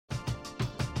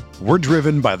We're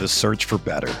driven by the search for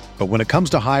better. But when it comes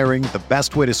to hiring, the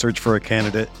best way to search for a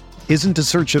candidate isn't to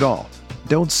search at all.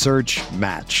 Don't search,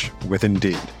 match with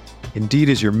Indeed. Indeed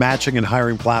is your matching and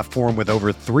hiring platform with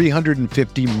over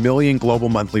 350 million global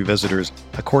monthly visitors,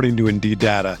 according to Indeed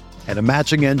data, and a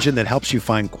matching engine that helps you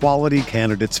find quality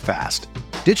candidates fast.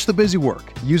 Ditch the busy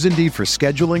work. Use Indeed for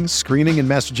scheduling, screening, and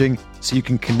messaging so you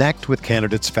can connect with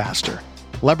candidates faster.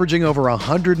 Leveraging over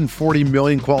 140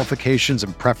 million qualifications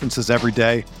and preferences every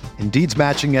day, Indeed's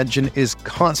matching engine is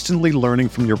constantly learning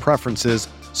from your preferences,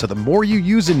 so the more you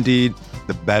use Indeed,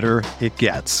 the better it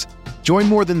gets. Join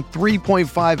more than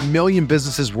 3.5 million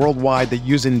businesses worldwide that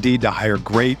use Indeed to hire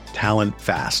great talent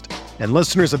fast. And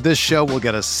listeners of this show will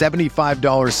get a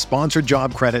 $75 sponsored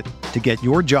job credit to get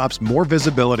your jobs more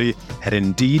visibility at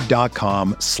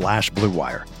Indeed.com/Blue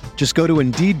Wire. Just go to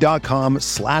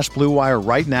Indeed.com/Blue Wire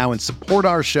right now and support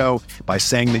our show by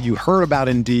saying that you heard about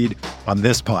Indeed on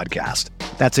this podcast.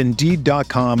 That's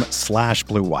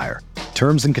Indeed.com/Blue Wire.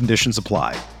 Terms and conditions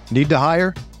apply. Need to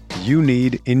hire? You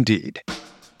need Indeed.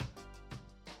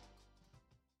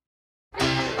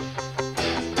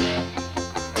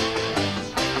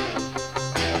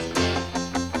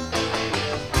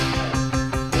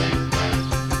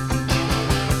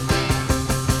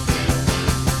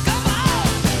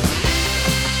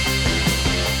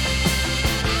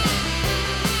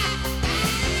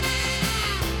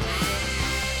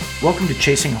 Welcome to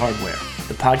Chasing Hardware,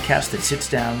 the podcast that sits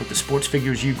down with the sports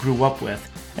figures you grew up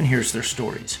with and hears their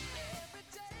stories.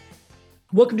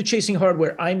 Welcome to Chasing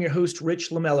Hardware. I'm your host,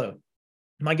 Rich Lamello.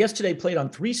 My guest today played on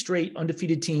 3 straight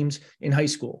undefeated teams in high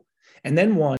school and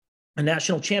then won a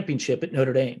national championship at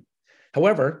Notre Dame.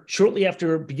 However, shortly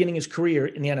after beginning his career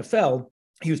in the NFL,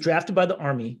 he was drafted by the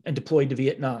Army and deployed to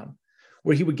Vietnam,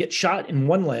 where he would get shot in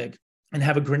one leg and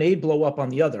have a grenade blow up on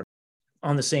the other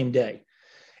on the same day.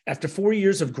 After 4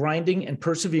 years of grinding and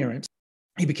perseverance,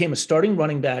 he became a starting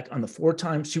running back on the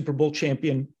 4-time Super Bowl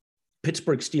champion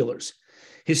Pittsburgh Steelers.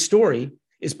 His story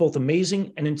is both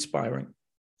amazing and inspiring.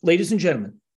 Ladies and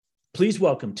gentlemen, please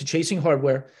welcome to Chasing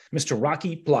Hardware, Mr.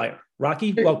 Rocky Bleier.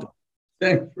 Rocky, welcome.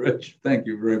 Thanks, Rich. Thank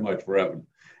you very much for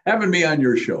having me on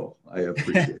your show. I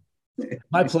appreciate it.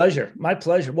 My pleasure. My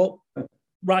pleasure. Well,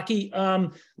 Rocky,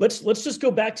 let's just go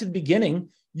back to the beginning.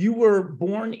 You were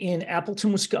born in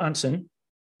Appleton, Wisconsin,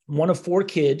 one of 4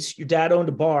 kids. Your dad owned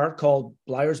a bar called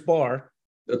Bleier's Bar.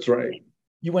 That's right.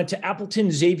 You went to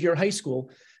Appleton Xavier High School.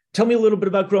 Tell me a little bit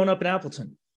about growing up in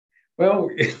Appleton. Well,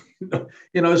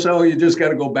 so you just got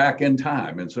to go back in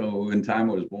time. And so in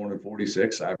time, I was born in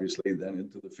 46, obviously, then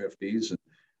into the 50s.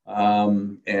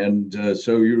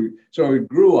 So I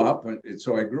grew up.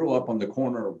 So I grew up on the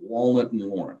corner of Walnut and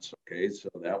Lawrence. Okay, so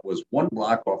that was 1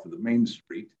 block off of the main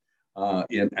street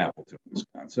in Appleton,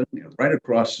 Wisconsin. And right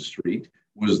across the street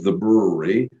was the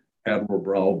brewery, Admiral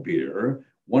Brow Beer.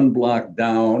 1 block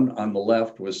down on the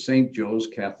left was St. Joe's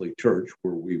Catholic Church,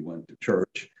 where we went to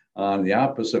church. On the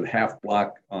opposite half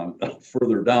block,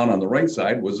 further down on the right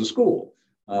side, was a school,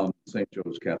 St.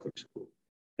 Joe's Catholic School.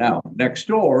 Now, next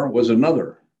door was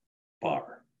another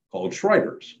bar called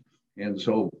Schreider's. And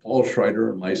so Paul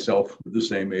Schreider and myself were the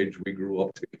same age. We grew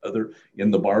up together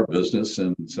in the bar business.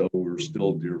 And so we're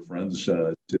still dear friends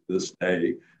to this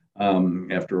day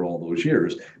after all those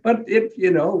years. But it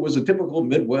was a typical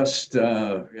Midwest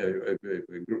area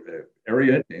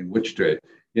in which to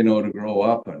grow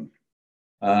up. And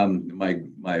my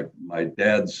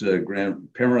dad's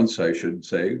grandparents, I should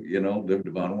say, lived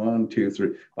about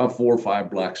 4 or 5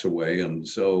 blocks away. And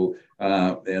so,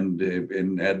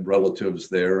 and had relatives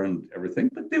there and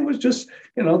everything, but it was just,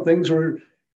 things were,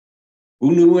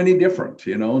 who knew any different,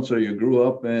 and so you grew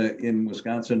up in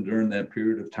Wisconsin during that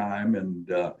period of time and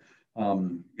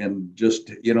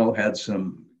just, had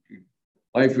some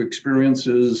life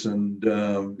experiences and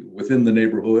within the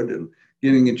neighborhood and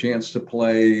getting a chance to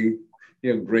play,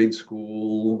 grade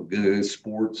school,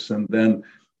 sports, and then,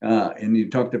 and you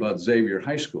talked about Xavier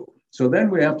High School. So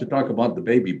then we have to talk about the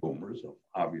baby boomers,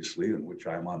 obviously, in which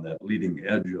I'm on that leading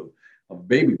edge of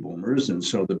baby boomers. And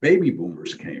so the baby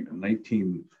boomers came in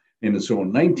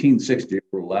 1960,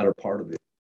 or the latter part of the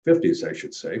 50s, I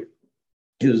should say,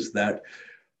 is that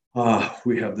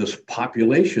we have this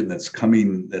population that's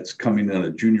coming out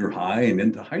of junior high and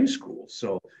into high school.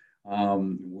 So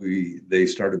they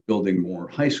started building more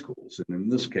high schools. And in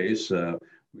this case,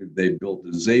 they built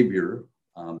the Xavier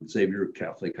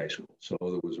Catholic High School. So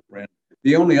there was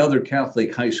the only other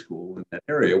Catholic high school in that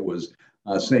area was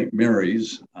St.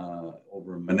 Mary's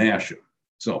over in Menasha.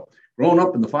 So growing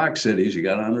up in the Fox Cities, you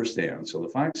got to understand. So the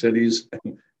Fox Cities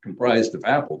comprised of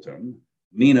Appleton,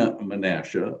 Neenah,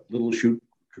 Menasha, Little Chute,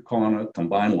 Kaukauna,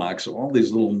 Combined Locks, so all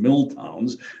these little mill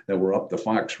towns that were up the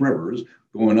Fox Rivers,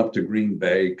 going up to Green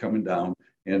Bay, coming down.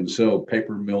 And so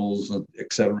paper mills,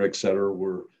 et cetera,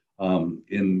 were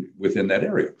within that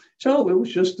area. So it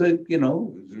was just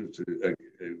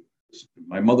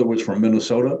my mother was from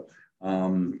Minnesota,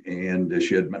 and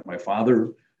she had met my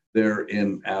father there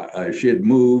she had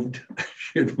moved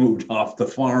off the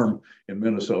farm in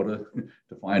Minnesota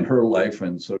to find her life.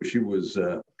 And so she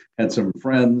had some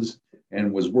friends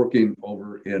and was working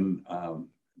over in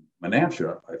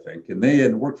Menasha, I think, and they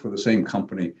had worked for the same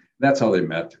company. That's how they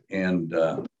met. And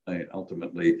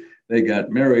ultimately they got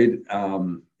married,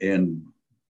 and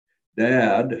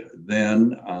Dad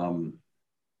then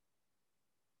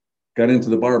got into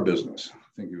the bar business. I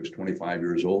think he was 25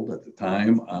 years old at the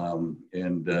time.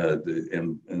 And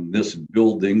this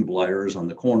building, Bleier's on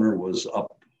the corner, was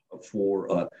up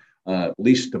for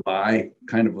lease to buy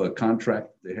kind of a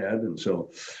contract they had. And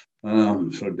so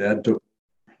Dad took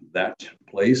that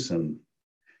place and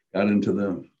got into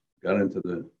the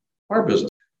bar business.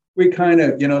 We kind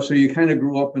of, so you kind of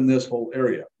grew up in this whole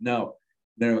area. Now,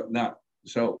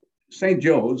 so St.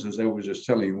 Joe's, as I was just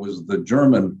telling you, was the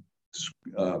German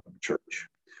church.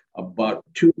 About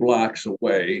 2 blocks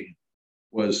away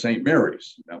was St.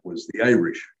 Mary's. That was the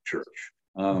Irish church.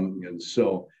 And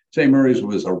so St. Mary's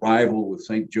was a rival with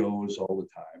St. Joe's all the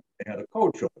time. They had a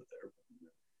coach over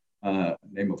there,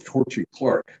 name of Torchy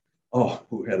Clark,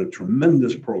 who had a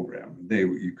tremendous program.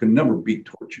 You could never beat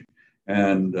Torchy.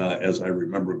 And as I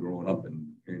remember growing up,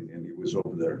 and he was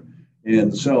over there.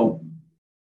 And so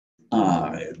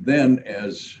then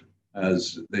as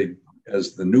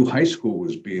the new high school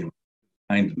was being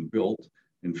designed and built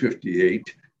in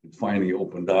 58, it finally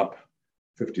opened up,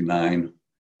 59.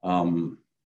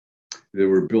 They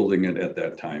were building it at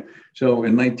that time. So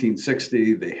in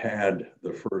 1960, they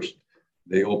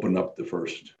opened up the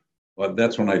first, well,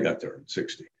 that's when I got there, in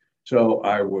 60. So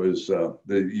I was,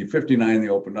 the 59, they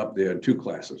opened up, they had 2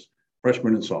 classes,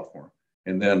 freshman and sophomore.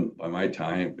 And then by my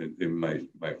time, in my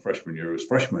freshman year, it was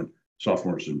freshmen,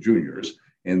 sophomores, and juniors.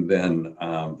 And then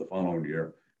the following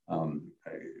year,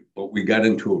 but we got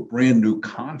into a brand new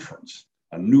conference,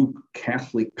 a new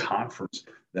Catholic conference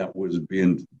that was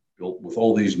being built with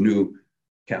all these new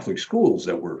Catholic schools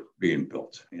that were being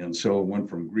built. And so it went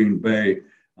from Green Bay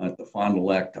to Fond du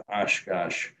Lac to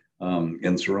Oshkosh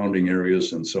and surrounding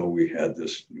areas. And so we had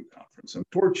this new conference. And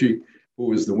Torchy, who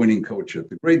was the winning coach at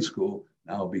the grade school,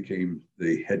 now became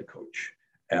the head coach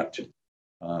at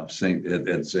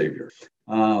Xavier.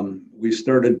 We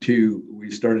started to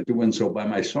win. So by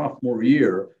my sophomore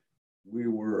year,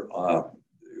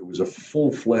 it was a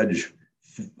full-fledged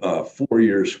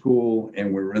 4-year school, and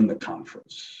we were in the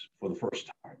conference for the first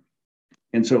time.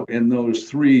 And so in those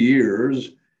 3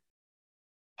 years,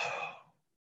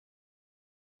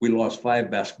 we lost 5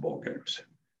 basketball games.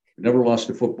 We never lost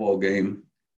a football game.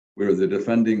 We were the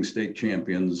defending state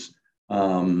champions.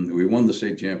 We won the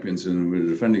state champions, and we were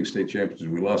defending state champions,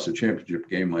 and we lost the championship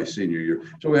game my senior year.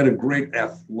 So we had a great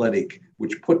athletic,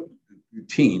 which put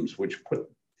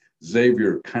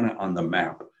Xavier kind of on the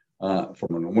map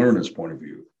from an awareness point of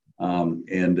view.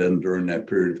 And then during that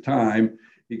period of time,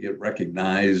 you get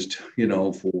recognized,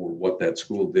 for what that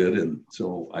school did. And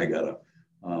so I got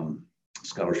a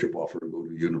scholarship offer to go to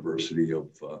the University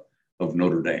of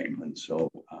Notre Dame. And so,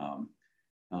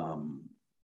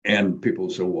 and people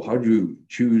say, well, how'd you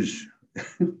choose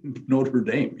Notre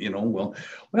Dame? Well,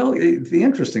 the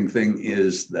interesting thing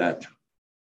is that,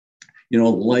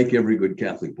 like every good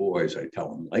Catholic boy, as I tell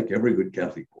them, like every good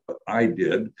Catholic boy, I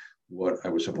did what I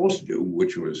was supposed to do,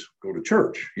 which was go to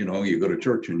church. You go to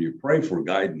church and you pray for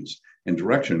guidance and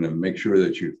direction and make sure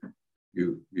that you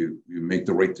make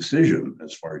the right decision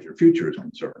as far as your future is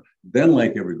concerned. Then,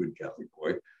 like every good Catholic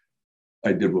boy,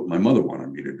 I did what my mother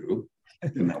wanted me to do,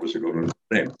 and that was to go to Notre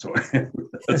Dame. So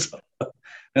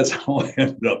that's how I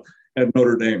ended up at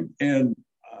Notre Dame. And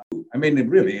it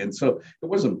really, and so it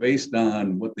wasn't based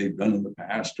on what they've done in the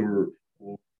past or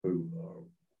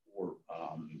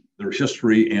their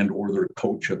history and or their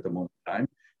coach at the moment in time,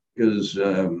 because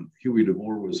Huey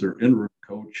DeVore was their interim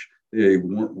coach. They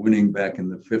weren't winning back in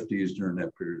the 50s during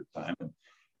that period of time.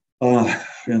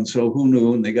 And so who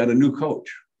knew? And they got a new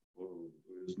coach.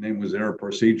 His name was Eric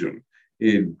Parsegian.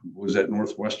 He was at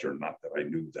Northwestern, not that I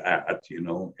knew that,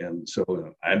 and so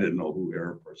I didn't know who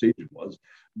Eric Parsegian was,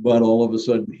 but all of a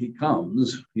sudden he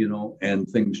comes, and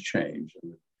things change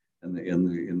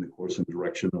in the course and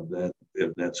direction of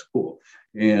that school.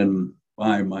 And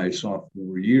by my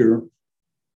sophomore year,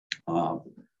 all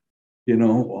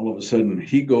of a sudden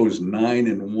he goes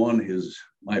 9-1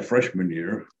 my freshman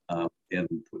year, and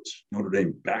puts Notre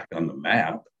Dame back on the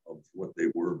map of what they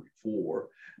were before.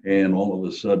 And all of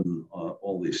a sudden,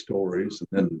 all these stories.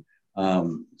 And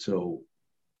then, so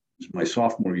it was my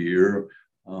sophomore year.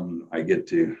 I get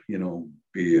to,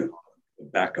 be a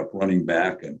backup running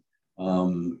back. And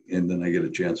then I get a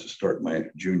chance to start my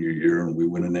junior year, and we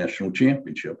win a national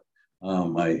championship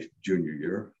my junior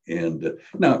year. And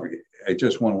now I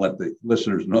just want to let the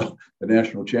listeners know the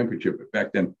national championship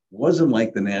back then wasn't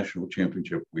like the national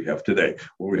championship we have today,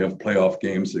 where we have playoff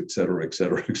games, et cetera, et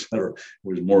cetera, et cetera. It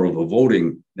was more of a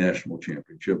voting national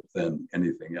championship than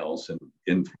anything else, and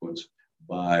influenced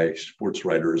by sports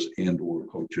writers and or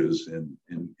coaches in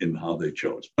how they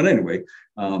chose. But anyway,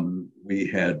 we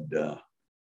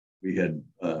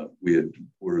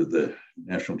were the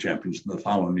national champions. In the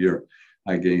following year,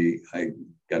 I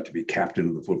got to be captain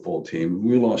of the football team.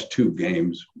 We lost 2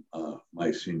 games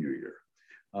my senior year.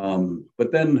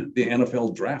 But then the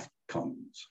NFL draft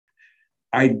comes.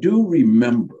 I do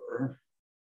remember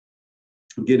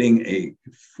getting a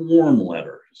form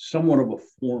letter, somewhat of a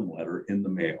form letter in the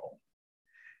mail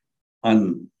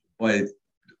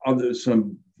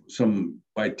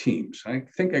by teams. I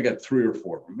think I got 3 or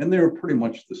 4 of them, and they were pretty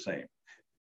much the same.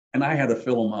 And I had to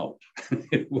fill them out.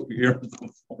 Here's the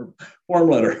form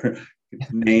letter.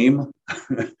 Name,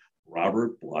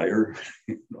 Robert Bleier.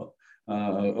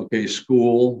 Okay,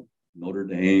 school, Notre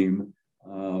Dame.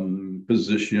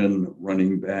 Position,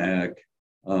 running back.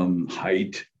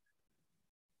 Height,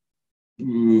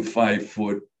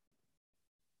 5'11".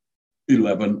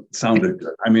 Sounded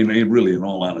good. I mean, really, in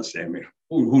all honesty,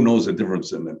 who knows the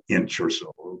difference in an inch or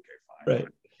so? Okay, fine. Right.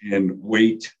 And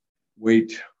weight.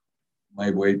 My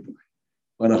weight,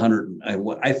 about 100.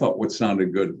 I thought what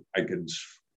sounded good, I could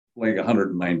like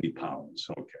 190 pounds.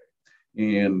 Okay.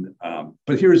 And,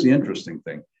 but here's the interesting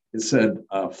thing. It said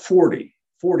 40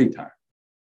 time.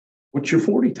 What's your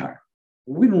 40 time?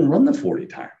 Well, we don't run the 40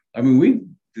 time.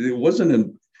 It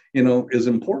wasn't, as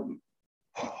important.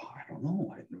 Oh, I don't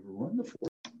know. I'd never run the 40.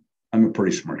 I'm a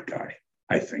pretty smart guy,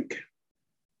 I think.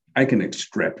 I can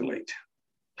extrapolate.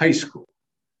 High school,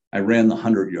 I ran the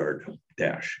 100-yard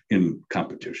dash in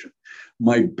competition.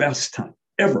 My best time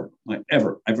ever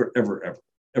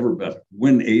best,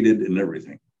 win aided and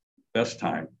everything. Best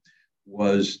time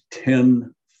was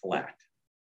 10 flat.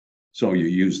 So you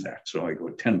use that. So I go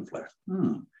 10 flat.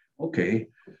 Okay.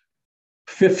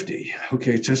 50.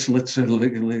 Okay, let's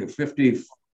say 50.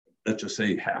 Let's just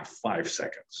say half, 5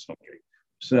 seconds. Okay.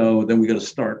 So then we got to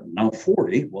start now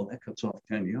 40. Well, that cuts off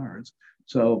 10 yards.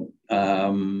 So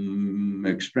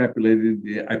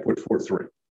extrapolated, I put 4.3.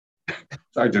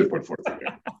 So I just put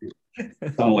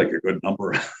 4.3. Sound like a good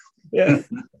number. Yeah.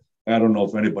 I don't know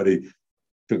if anybody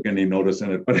took any notice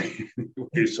in it, but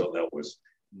anyway, so that was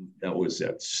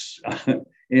it.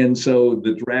 And so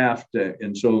the draft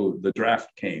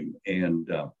came, and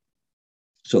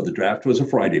so the draft was a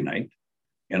Friday night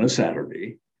and a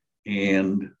Saturday,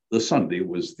 and the Sunday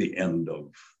was the end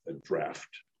of the draft.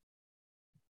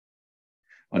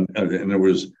 And there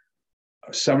was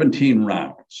 17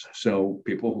 rounds. So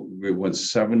it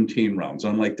was 17 rounds,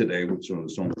 unlike today, which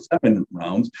was only 7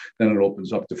 rounds. Then it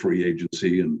opens up to free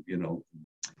agency, and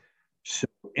So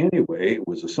anyway, it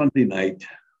was a Sunday night.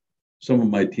 Some of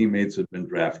my teammates had been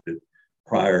drafted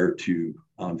prior to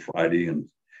on Friday, and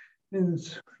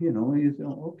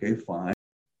okay, fine.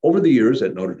 Over the years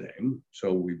at Notre Dame,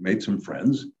 so we've made some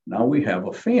friends. Now we have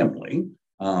a family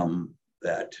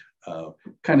that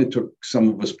kind of took some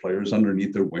of us players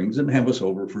underneath their wings and have us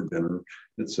over for dinner,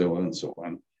 and so on and so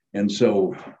on. And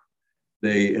so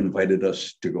they invited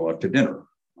us to go out to dinner,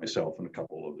 myself and a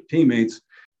couple of the teammates.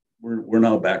 We're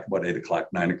now back about 8 o'clock,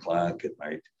 9 o'clock at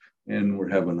night, and we're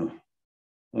having a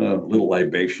little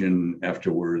libation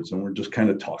afterwards, and we're just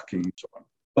kind of talking. So on.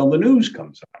 Well, the news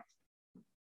comes on,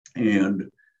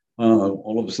 and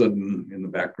all of a sudden in the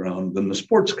background, then the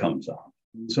sports comes on.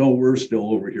 So we're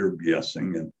still over here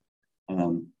BSing, and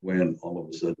when all of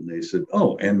a sudden they said,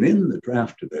 "Oh, and in the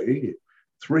draft today,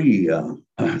 three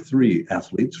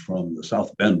athletes from the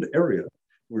South Bend area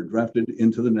were drafted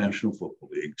into the National Football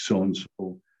League. So and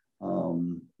so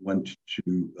went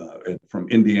to from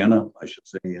Indiana, I should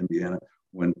say Indiana,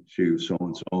 went to so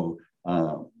and so.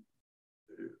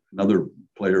 Another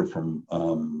player from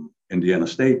Indiana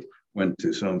State went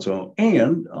to so and so,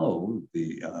 and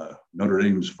the Notre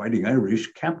Dame's Fighting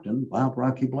Irish captain Bob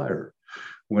Rocky Bleier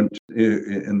went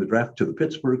in the draft to the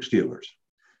Pittsburgh Steelers."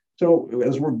 So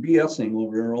as we're BSing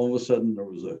over here, all of a sudden there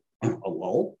was a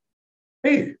lull.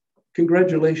 Hey,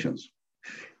 congratulations.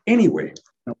 Anyway,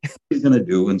 what are you going to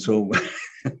do? And so,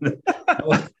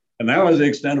 and that was the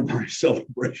extent of our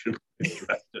celebration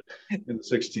in the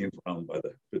 16th round by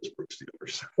the Pittsburgh Steelers.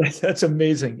 years. That's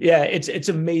amazing. Yeah, it's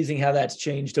amazing how that's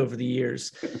changed over the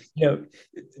years.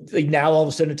 Like now all of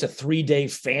a sudden it's a 3-day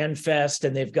fan fest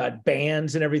and they've got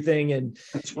bands and everything, and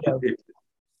That's right.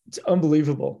 it's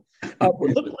unbelievable. Let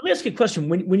me ask you a question.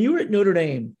 When you were at Notre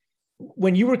Dame,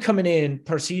 when you were coming in,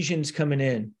 Parseghian's coming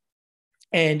in,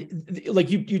 and like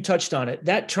you touched on it,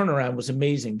 that turnaround was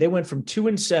amazing. They went from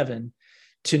 2-7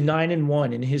 to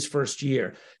 9-1 in his first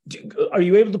year. Are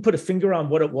you able to put a finger on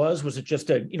what it was? Was it just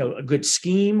a good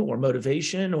scheme or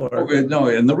motivation or? No,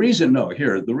 and the reason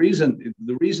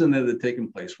that had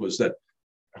taken place was that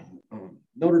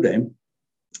Notre Dame.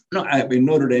 No, I mean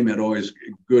Notre Dame had always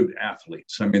good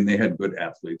athletes. I mean they had good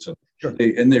athletes, and Sure.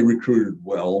 they recruited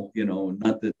well.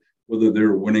 Not that whether they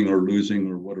were winning or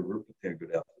losing or whatever, but they had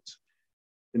good athletes.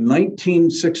 In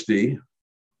 1964,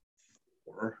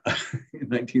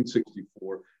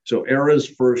 so Era's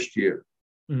first year,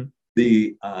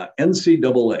 the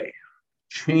NCAA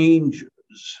changes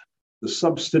the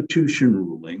substitution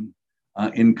ruling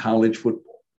in college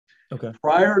football. Okay.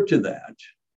 Prior to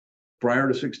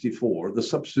 64, the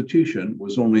substitution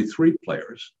was only 3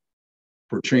 players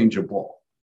per change of ball.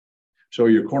 So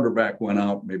your quarterback went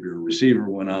out, maybe your receiver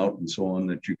went out, and so on,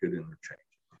 that you could interchange.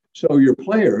 So your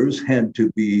players had to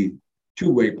be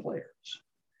two-way players.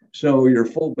 So your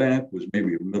fullback was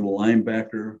maybe a middle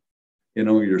linebacker.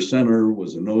 Your center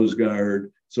was a nose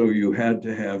guard. So you had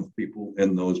to have people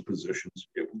in those positions to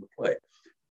be able to play.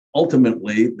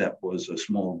 Ultimately, that was a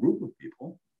small group of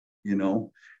people,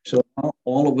 So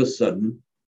all of a sudden,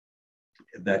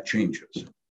 that changes.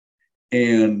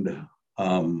 And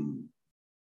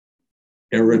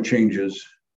Era changes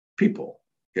people.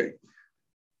 Okay.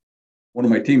 One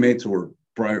of my teammates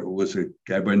was a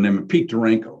guy by the name of Pete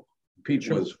Duranko. Pete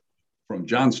was from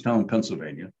Johnstown,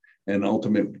 Pennsylvania, and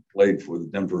ultimately played for the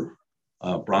Denver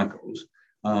Broncos.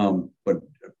 But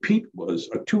Pete was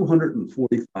a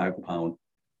 245-pound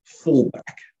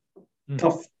fullback,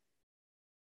 tough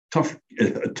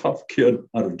kid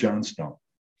out of Johnstown.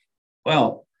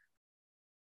 Well,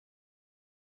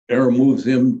 Era moves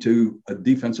him to a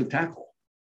defensive tackle.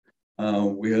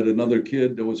 We had another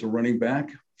kid that was a running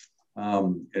back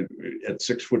at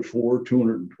 6'4",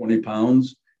 220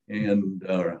 pounds, and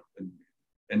Era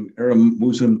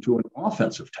moves him to an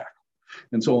offensive tackle.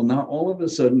 And so now all of a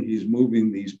sudden he's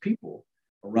moving these people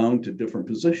around to different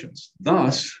positions,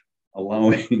 thus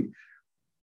allowing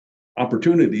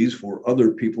opportunities for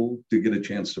other people to get a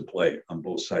chance to play on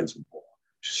both sides of the ball.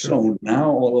 Sure. So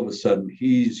now all of a sudden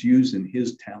he's using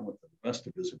his talent to the best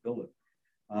of his ability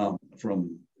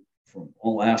from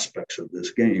all aspects of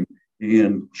this game,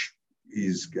 and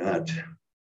he's got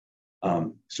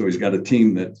a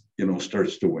team that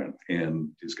starts to win, and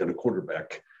he's got a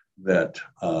quarterback that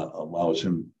allows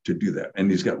him to do that,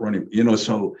 and he's got running.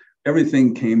 So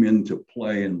everything came into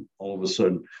play, and all of a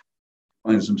sudden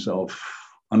finds himself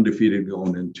undefeated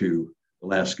going into the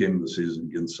last game of the season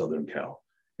against Southern Cal,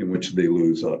 in which they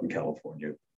lose out in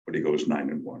California, but he goes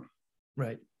 9-1.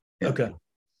 Right. Yeah. Okay.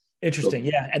 Interesting.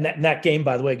 Yeah. And that game,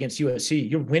 by the way, against USC,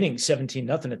 you're winning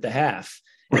 17-0 at the half.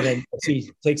 And then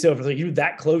USC takes over. You're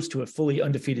that close to a fully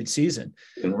undefeated season.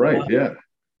 Right. Yeah.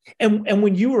 And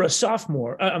when you were a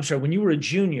sophomore, when you were a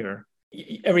junior,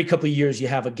 every couple of years you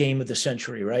have a game of the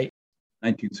century, right?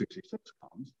 1966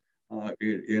 comes,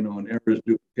 and Era's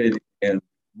duplicating, and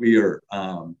we are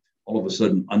all of a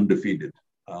sudden undefeated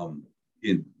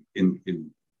in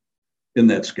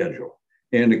that schedule.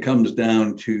 And it comes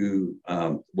down to,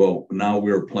 now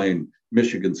we're playing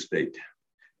Michigan State.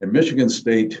 And Michigan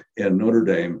State and Notre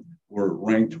Dame were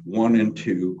ranked 1 and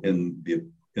 2 in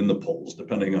the polls,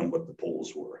 depending on what the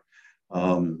polls were.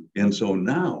 And so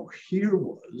now here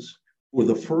was, for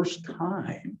the first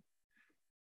time,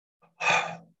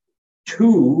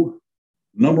 2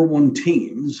 number 1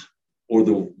 teams, or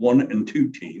the 1 and 2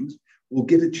 teams, will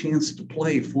get a chance to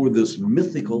play for this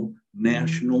mythical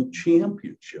national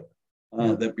championship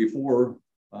that before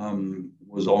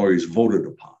was always voted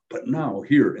upon. But now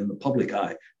here in the public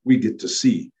eye, we get to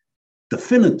see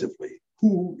definitively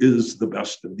who is the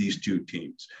best of these 2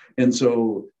 teams. And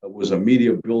so it was a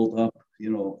media build-up,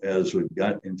 as we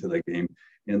got into that game.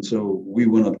 And so we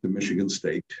went up to Michigan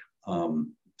State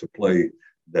to play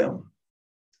them.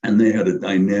 And they had a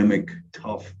dynamic,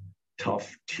 tough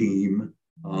team.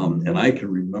 And I can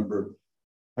remember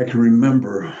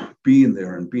being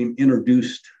there and being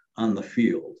introduced on the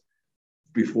field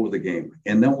before the game.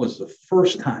 And that was the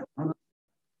first time in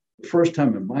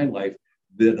my life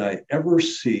that I ever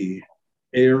see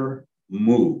air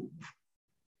move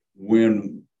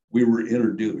when we were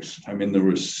introduced. I mean, there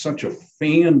was such a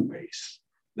fan base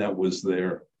that was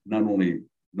there, not only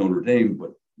Notre Dame,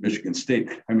 but Michigan State.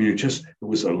 I mean, it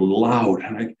was a loud,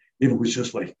 and it was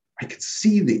just like, I could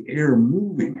see the air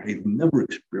moving. I'd never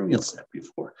experienced that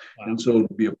before. Wow. And so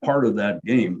to be a part of that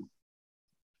game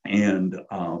and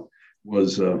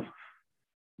was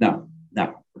now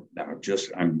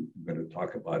just, I'm going to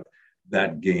talk about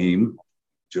that game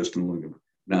just in a little bit.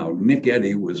 Now, Nick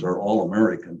Eddy was our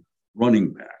All-American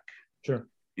running back. Sure.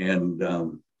 And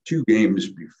 2 games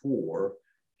before,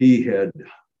 he had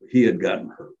gotten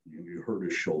hurt. He hurt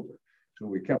his shoulder. So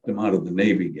we kept him out of the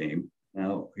Navy game.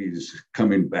 Now he's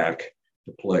coming back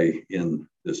to play in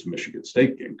this Michigan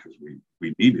State game because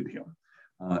we needed him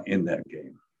in that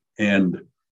game. And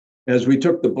as we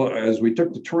took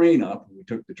the train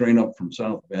up from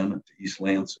South Bend to East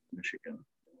Lansing, Michigan.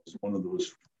 It was one of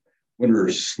those winter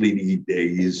sleety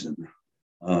days in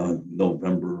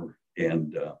November.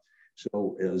 And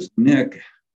so as Nick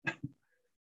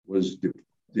was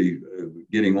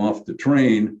getting off the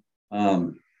train,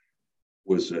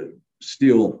 was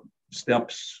steel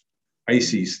steps,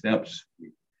 icy steps.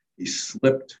 He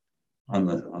slipped on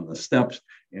the steps,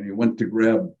 and he went to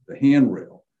grab the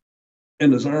handrail,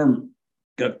 and his arm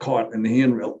got caught in the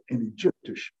handrail, and he jerked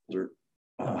his shoulder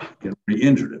and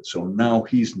re-injured it. So now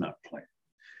he's not playing.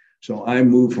 So I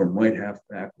moved from right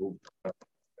halfback over to left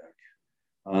halfback.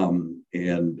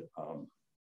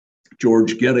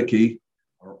 George Gedicke,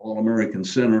 our All-American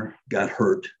center, got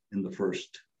hurt in the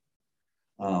first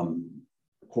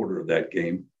quarter of that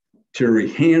game. Terry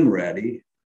Hanratty,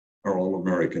 our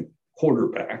All-American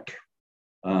quarterback,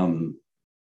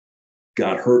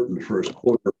 got hurt in the first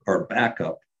quarter. Our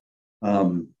backup,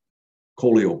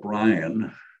 Coley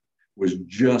O'Brien, was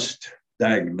just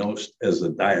diagnosed as a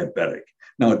diabetic.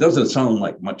 Now, it doesn't sound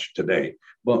like much today,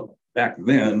 but back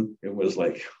then it was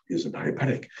like, he's a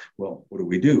diabetic. Well, what do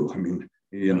we do? I mean,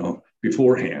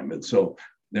 beforehand. And so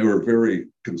they were very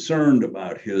concerned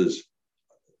about his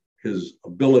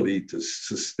ability to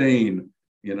sustain,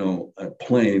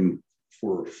 playing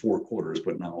for 4 quarters,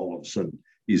 but now all of a sudden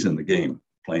he's in the game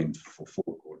playing for 4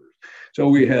 quarters. So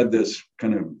we had this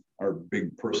kind of, our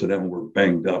big personnel were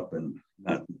banged up and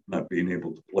not being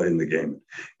able to play in the game.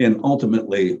 And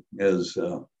ultimately, as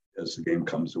the game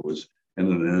comes, it was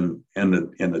in a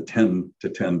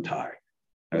 10-10 tie.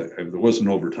 There wasn't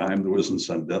overtime, there wasn't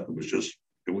sudden death.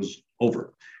 It was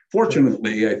over.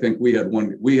 Fortunately, I think we had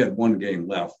one game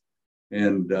left,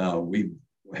 and we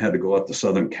had to go out to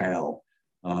Southern Cal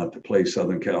to play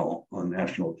Southern Cal on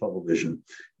national television,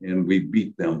 and we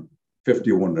beat them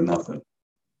 51-0.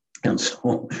 And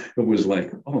so it was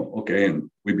like, oh, okay, and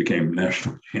we became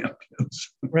national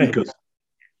champions. Right.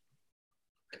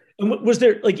 And was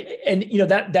there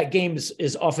that game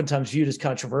is oftentimes viewed as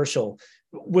controversial.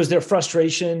 Was there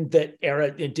frustration that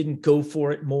it didn't go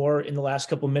for it more in the last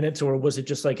couple of minutes, or was it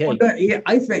just like, hey? Well,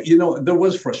 I think, there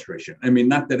was frustration. I mean,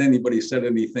 not that anybody said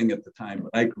anything at the time,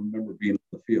 but I can remember being on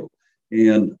the field.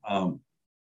 And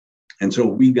so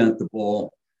we got the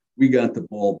ball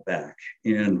back,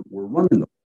 and we're running the ball.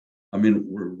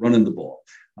 We're running the ball.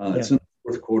 It's in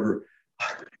the 4th quarter,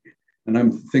 and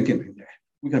I'm thinking,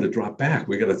 we got to drop back.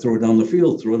 We got to throw it down the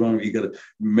field. You got to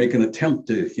make an attempt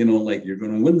to, like you're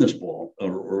going to win this ball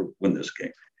or win this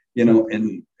game,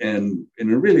 and it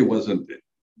really wasn't,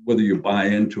 whether you buy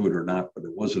into it or not, but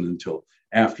it wasn't until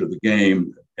after the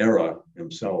game, Era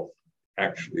himself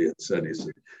actually had said, he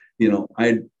said,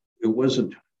 it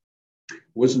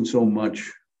wasn't so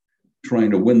much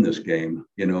trying to win this game,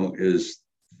 is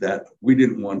that we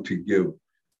didn't want to give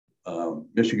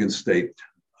Michigan State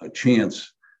a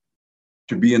chance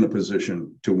to be in a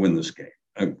position to win this game,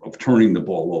 of turning the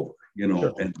ball over,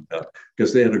 sure. And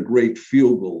because they had a great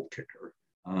field goal kicker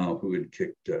who had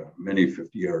kicked many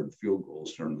 50-yard field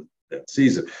goals during that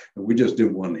season. And we just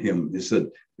didn't want him. He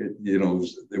said,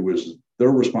 it was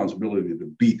their responsibility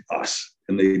to beat us,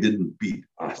 and they didn't beat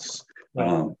us.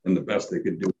 Right. And the best they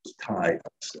could do was tie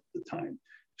us at the time.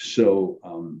 So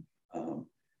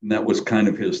and that was kind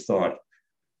of his thought.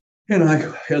 And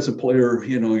as a player,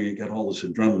 you got all this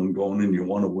adrenaline going, and you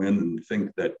want to win, and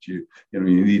think that you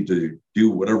need to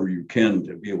do whatever you can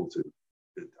to be able to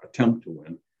attempt to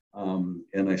win.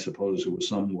 And I suppose it was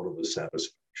somewhat of a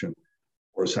satisfaction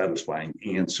or a satisfying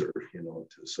answer, to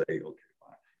say, okay,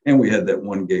 fine. And we had that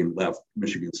one game left.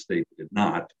 Michigan State did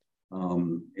not,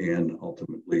 and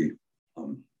ultimately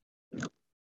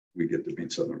we get to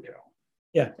beat Southern Cal.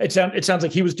 Yeah, it sounds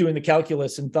like he was doing the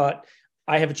calculus and thought,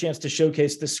 I have a chance to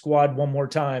showcase this squad one more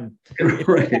time.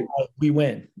 Right. We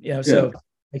win. So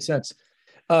makes sense.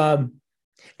 And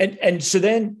so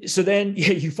then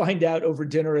you find out over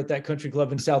dinner at that country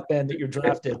club in South Bend that you're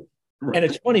drafted. Right. And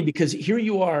it's funny because here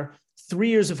you are, 3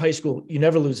 years of high school, you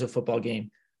never lose a football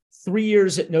game. 3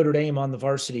 years at Notre Dame on the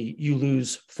varsity, you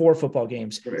lose 4 football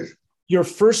games. Right. Your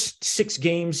first 6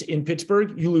 games in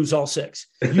Pittsburgh, you lose all 6.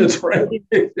 That's right.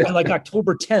 By like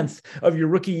October 10th of your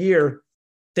rookie year,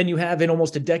 than you have in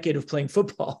almost a decade of playing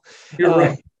football. You're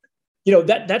right.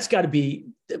 That's got to be,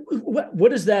 what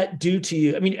does that do to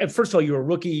you? I mean, first of all, you're a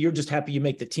rookie. You're just happy you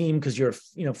make the team because you're,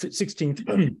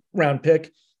 16th round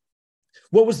pick.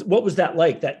 What was that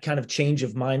like? That kind of change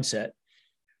of mindset?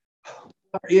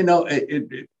 I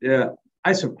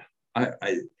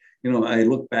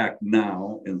look back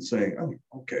now and say, oh,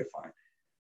 okay, fine.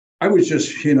 I was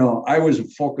just, I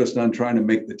was focused on trying to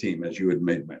make the team, as you had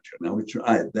made mention. I was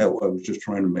just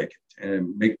trying to make it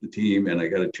and make the team, and I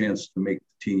got a chance to make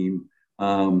the team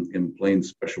in playing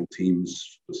special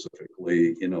teams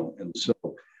specifically, and so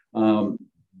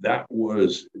that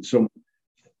was so.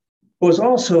 It was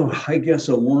also, I guess,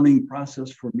 a learning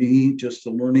process for me, just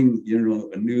learning,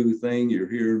 a new thing. You're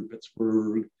here in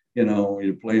Pittsburgh,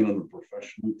 you're playing on a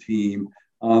professional team.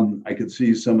 I could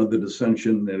see some of the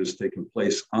dissension that has taken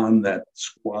place on that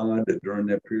squad during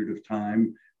that period of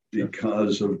time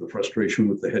because of the frustration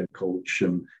with the head coach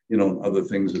and, other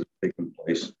things that have taken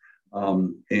place.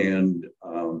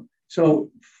 So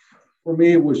for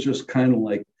me, it was just kind of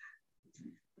like,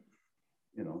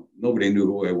 nobody knew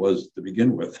who I was to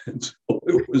begin with. And so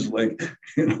it was like,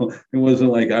 it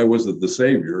wasn't like I was the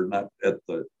savior, not at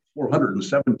the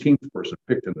 417th person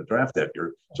picked in the draft that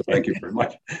year. So thank you very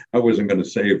much. I wasn't going to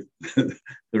save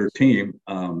their team.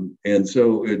 And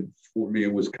so for me,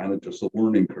 it was kind of just a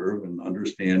learning curve and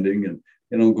understanding and,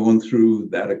 going through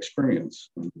that experience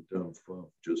of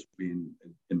just being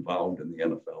involved in the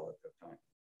NFL at that time.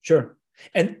 Sure.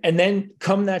 And then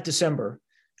come that December,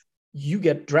 you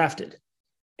get drafted.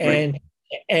 And right.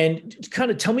 And kind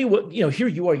of tell me what, here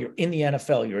you are, you're in the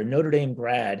NFL, you're a Notre Dame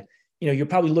grad, you're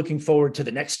probably looking forward to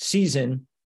the next season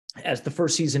as the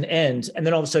first season ends. And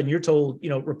then all of a sudden you're told,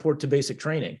 report to basic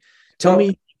training. Tell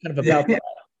me kind of about that.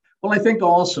 Well, I think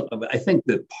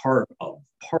that part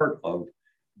of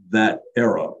that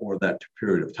era or that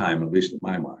period of time, at least in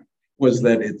my mind, was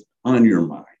that it's on your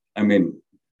mind. I mean,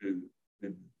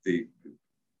 the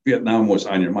Vietnam was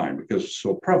on your mind because it's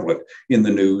so prevalent in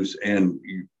the news, and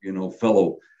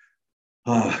fellow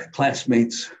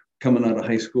classmates coming out of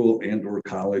high school and or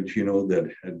college,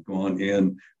 that had gone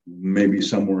in maybe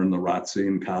somewhere in the ROTC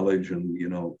in college, and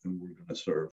and we're going to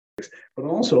serve. But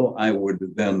also, I would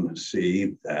then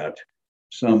see that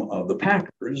some of the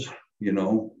Packers,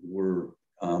 were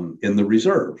in the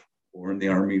reserve or in the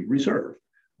Army Reserve,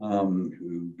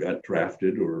 who got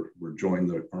drafted or were joined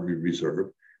the Army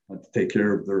Reserve to take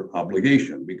care of their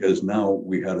obligation, because now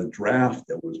we had a draft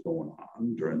that was going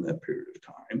on during that period of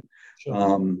time.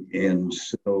 Sure. And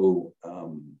so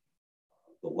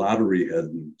the lottery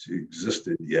hadn't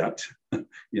existed yet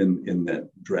in that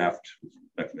draft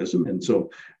mechanism. And so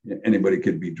anybody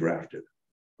could be drafted.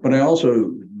 But I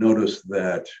also noticed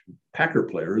that Packer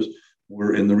players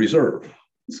were in the reserve.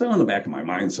 So in the back of my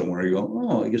mind somewhere, you go,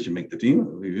 oh, I guess you make the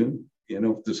team.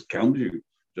 If this counts,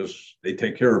 they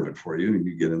take care of it for you and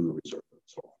you get in the reserve.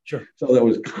 Sure. So that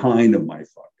was kind of my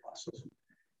thought process.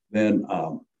 Then,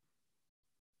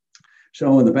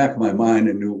 so in the back of my mind,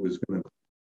 I knew it was going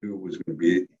to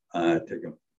be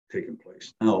taking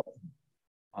place. Now,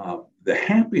 the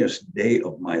happiest day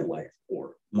of my life,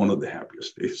 or one of the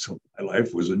happiest days of my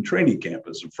life, was in training camp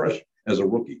as a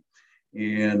rookie,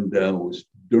 and it was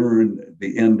during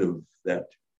the end of that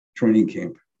training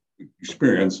camp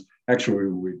experience.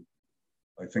 Actually,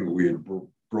 I think we had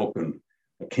broken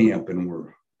a camp and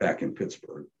we're back in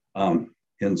Pittsburgh.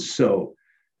 And so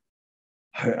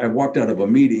I walked out of a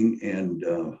meeting, and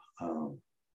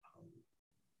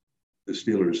the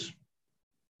Steelers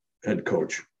head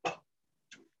coach,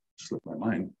 slipped my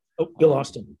mind. Oh, Bill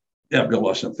Austin. Yeah, Bill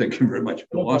Austin. Thank you very much,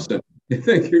 Bill Austin.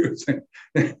 Thank you.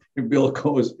 And Bill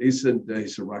goes, he said,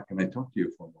 Rock, can I talk to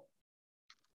you for a moment?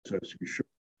 So I said, sure.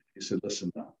 He said,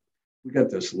 listen, we got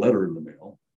this letter in the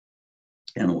mail,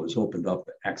 and it was opened up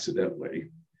accidentally,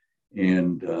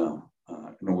 and it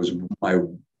was my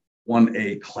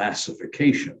 1A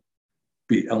classification,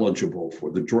 be eligible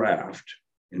for the draft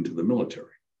into the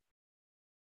military.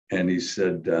 And he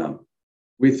said,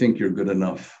 we think you're good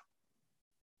enough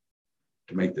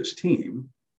to make this team,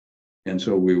 and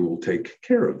so we will take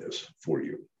care of this for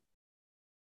you.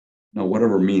 Now,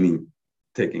 whatever meaning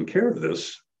taking care of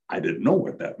this, I didn't know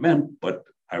what that meant, but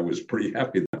I was pretty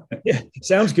happy. Yeah,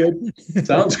 sounds good.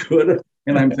 Sounds good.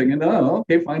 And I'm thinking, oh,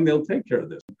 okay, fine, they'll take care of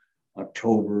this.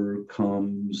 October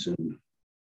comes,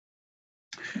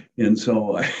 and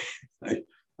so I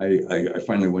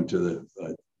finally went to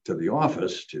the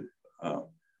office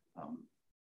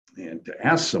and to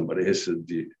ask somebody, I said,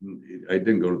 I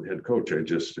didn't go to the head coach. I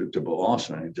just to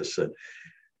Boston. I just said,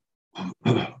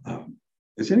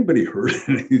 has anybody heard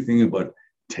anything about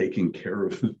taking care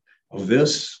of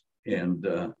this? And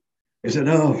I said,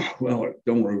 oh, well,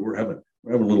 don't worry, we're having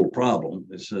a little problem.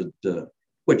 I said,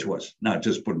 which was not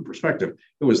just put in perspective,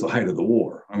 it was the height of the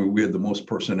war. I mean, we had the most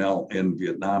personnel in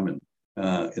Vietnam in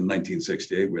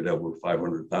 1968. We had over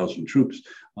 500,000 troops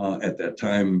at that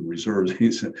time, reserves.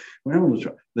 He said, well,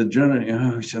 the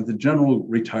general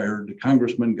retired, the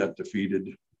congressman got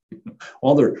defeated.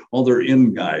 All their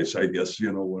in guys, I guess,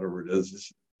 whatever it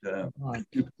is.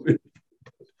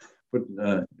 But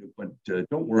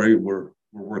don't worry, we're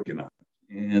working on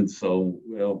it. And so,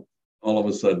 well, all of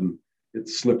a sudden, it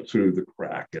slipped through the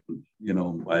crack,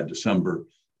 and by December,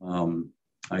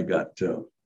 I got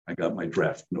my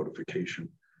draft notification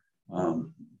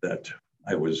that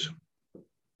I was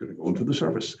going to go into the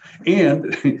service, and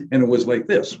it was like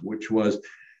this, which was,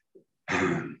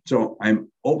 so I'm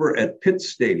over at Pitt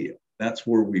Stadium. That's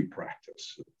where we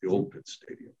practice, the old Pitt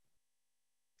Stadium,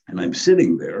 and I'm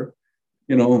sitting there,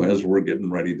 as we're getting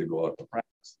ready to go out to practice.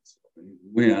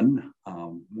 When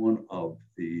one of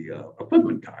the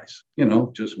equipment guys,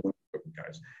 just one of the equipment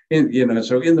guys, and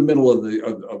so in the middle of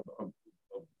the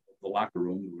locker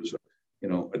room, there was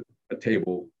a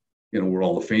table, where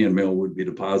all the fan mail would be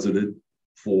deposited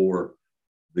for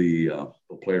the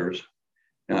players.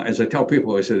 Now, as I tell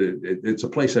people, I said it's a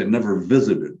place I never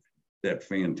visited, that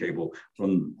fan table,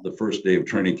 from the first day of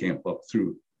training camp up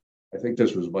through, I think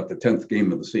this was about the 10th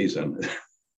game of the season.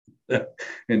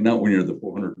 And not when you're the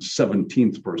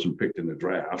 417th person picked in the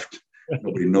draft.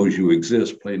 Nobody knows you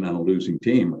exist, playing on a losing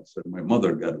team. I said, my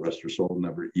mother, God rest her soul,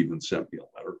 never even sent me a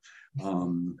letter.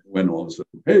 When all of a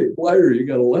sudden, hey, Bleier, you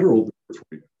got a letter over there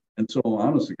for you. And so,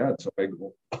 honestly, God, so I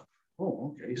go,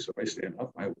 oh, okay. So I stand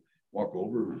up, I walk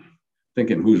over,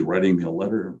 thinking who's writing me a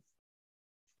letter.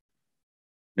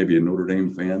 Maybe a Notre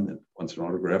Dame fan that wants an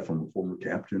autograph from a former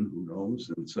captain, who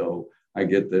knows? And so I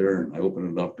get there and I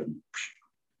open it up and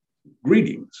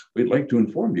greetings. We'd like to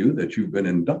inform you that you've been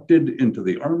inducted into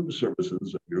the armed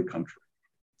services of your country.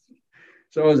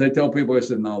 So as I tell people, I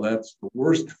said, no, that's the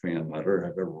worst fan letter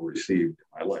I've ever received in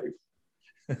my life.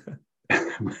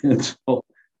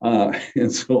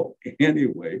 and so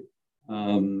anyway,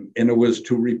 and it was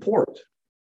to report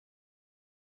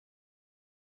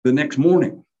the next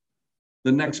morning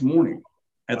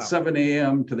at 7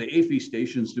 a.m. to the AFI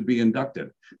stations to be inducted,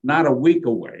 not a week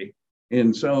away.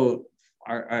 And so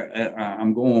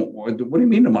I'm going, what do you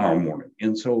mean tomorrow morning?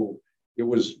 And so it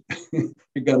was,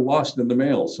 it got lost in the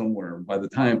mail somewhere. By the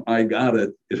time I got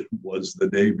it, it was the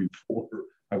day before.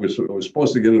 I was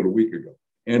supposed to get it a week ago.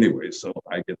 Anyway, so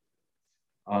I get,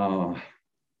 so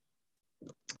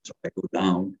I go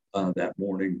down that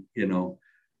morning,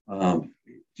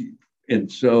 and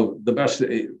so the best,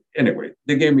 anyway,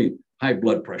 they gave me high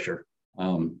blood pressure,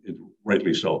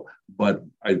 rightly so, but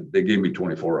they gave me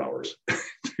 24 hours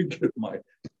to get my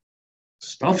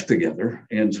stuff together.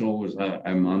 And so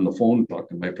I'm on the phone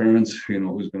talking to my parents,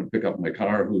 who's going to pick up my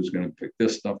car, who's going to pick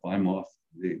this stuff. I'm off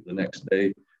the next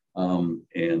day.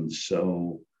 And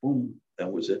so, boom,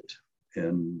 that was it.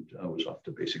 And I was off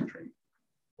to basic training.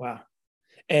 Wow.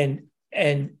 And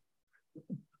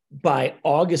by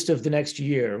August of the next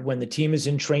year, when the team is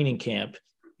in training camp,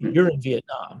 you're in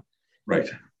Vietnam. Right.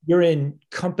 You're in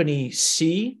Company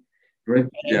C. Right.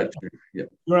 Yeah.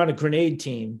 You're on a grenade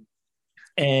team,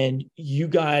 and you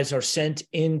guys are sent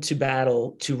into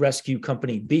battle to rescue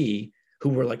Company B, who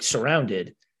were like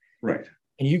surrounded. Right.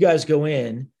 And you guys go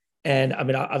in, and I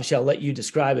mean, obviously I'll let you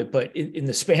describe it, but in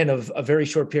the span of a very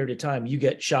short period of time, you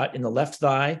get shot in the left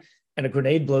thigh and a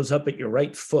grenade blows up at your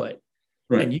right foot.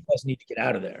 Right. And you guys need to get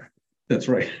out of there. That's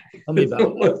right. Tell me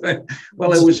about that.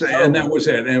 Well, it was, and that was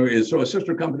it. And so a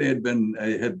sister company had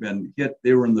been hit.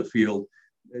 They were in the field.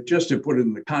 Just to put it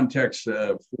in the context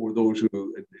for those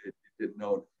who didn't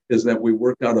know, is that we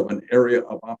worked out of an area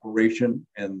of operation,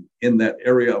 and in that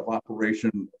area of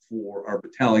operation for our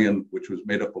battalion, which was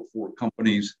made up of 4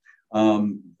 companies,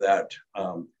 that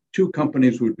 2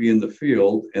 companies would be in the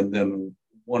field, and then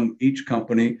each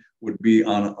company would be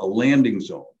on a landing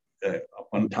zone up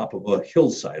on top of a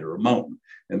hillside or a mountain.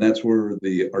 And that's where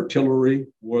the artillery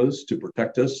was to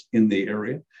protect us in the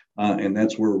area. And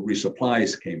that's where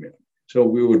resupplies came in. So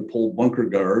we would pull bunker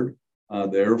guard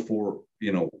there for,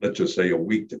 let's just say a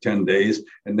week to 10 days.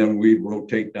 And then we'd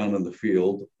rotate down in the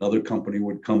field. Another company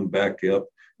would come back up,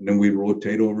 and then we'd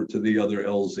rotate over to the other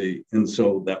LZ. And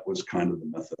so that was kind of the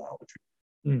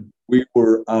methodology. We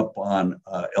were up on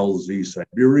LZ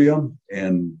Siberia,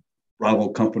 and Bravo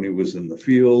Company was in the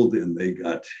field, and they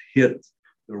got hit.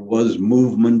 There was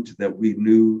movement that we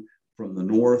knew from the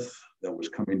north that was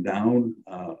coming down,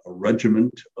 a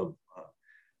regiment of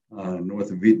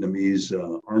North Vietnamese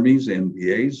armies and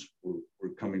VAs were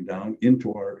coming down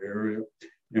into our area,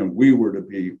 and we were to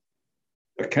be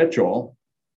a catch-all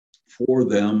for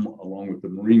them along with the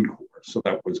Marine Corps. So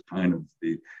that was kind of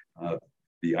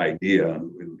the idea,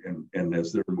 and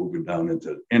as they're moving down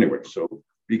into, anyway, so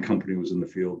B Company was in the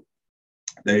field.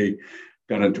 They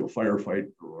got into a firefight,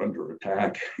 were under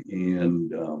attack,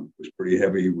 and it was pretty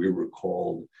heavy. We were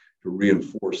called to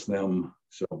reinforce them.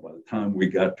 So by the time we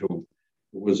got to them,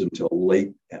 it was until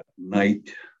late at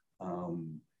night.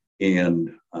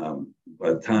 And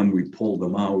by the time we pulled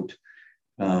them out,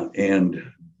 and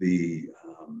the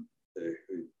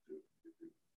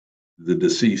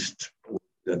deceased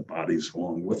dead bodies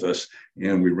along with us,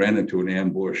 and we ran into an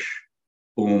ambush,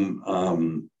 boom,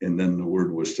 and then the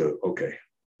word was to, okay,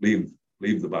 leave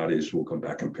the bodies, we'll come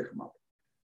back and pick them up.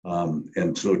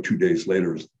 And so 2 days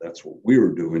later, that's what we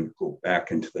were doing, go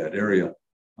back into that area.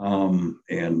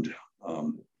 And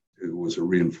it was a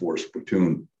reinforced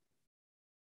platoon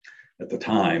at the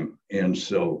time. And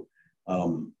so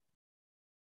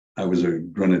I was a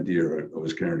grenadier, I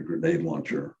was carrying a grenade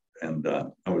launcher, and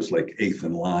I was like 8th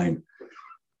in line.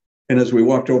 And as we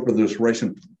walked over this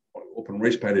open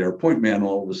race paddy, our point man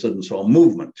all of a sudden saw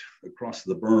movement across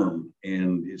the berm,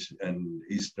 and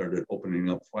he started opening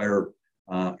up fire.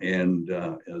 And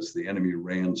as the enemy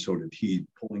ran, so did he,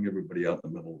 pulling everybody out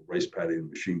in the middle of the race paddy, and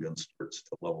machine gun starts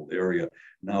to level the area.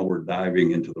 Now we're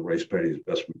diving into the race paddy as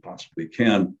best we possibly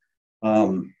can.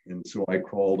 And so I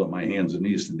crawled on my hands and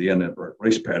knees to the end of the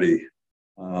race paddy.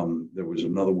 There was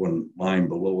another one lying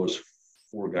below us.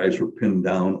 4 guys were pinned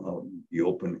down out in the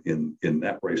open in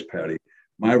that race paddy.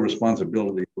 My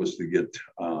responsibility was to get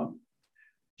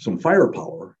some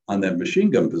firepower on that machine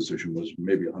gun position, was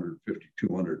maybe 150,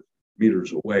 200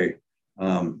 meters away.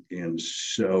 And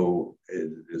so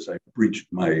as I breached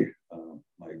my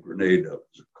grenade, it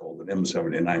was called an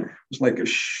M79. It was like a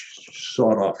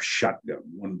sawed-off shotgun,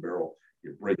 one barrel.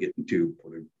 You break it in two,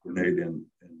 put a grenade in,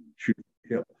 and shoot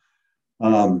the hip.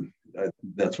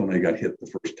 That's when I got hit the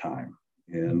first time.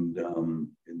 And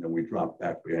then we dropped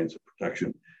back behind some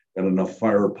protection, got enough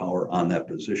firepower on that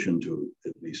position to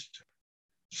at least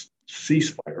cease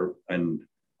fire. And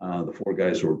the 4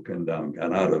 guys who were pinned down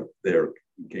got out of there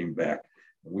and came back.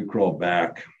 And we crawled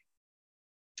back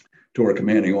to our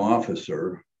commanding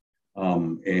officer,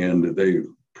 and they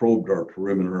probed our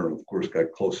perimeter, and of course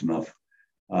got close enough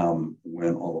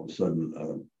when all of a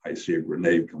sudden I see a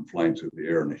grenade come flying through the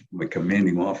air, and my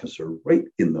commanding officer, right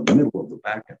in the middle of the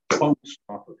back, bounced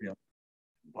off of him,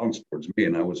 bounced towards me,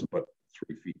 and I was about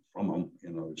 3 feet from him,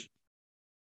 and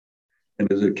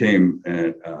as it came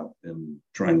and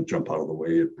trying to jump out of the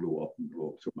way, it blew up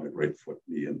to my right foot,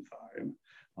 knee, and thigh.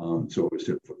 And so it was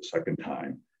hit for the second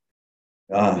time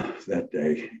that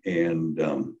day. And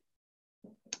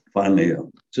finally, a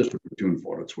sister platoon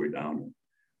fought its way down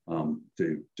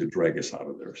to drag us out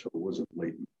of there. So it wasn't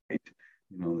late night.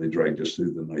 They dragged us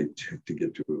through the night to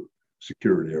get to a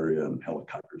security area, and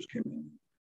helicopters came in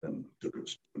and took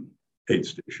us to an aid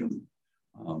station.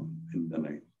 And then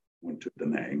I went to Da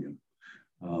Nang and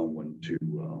went to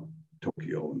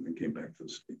Tokyo, and then came back to the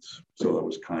States. So that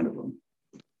was kind of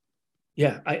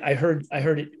Yeah, I heard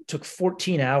it took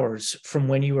 14 hours from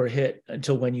when you were hit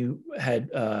until when you had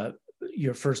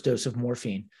your first dose of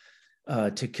morphine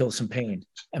to kill some pain.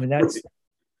 I mean, that's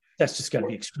just got to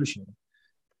be excruciating.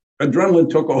 Adrenaline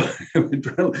took over.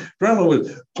 Adrenaline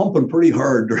was pumping pretty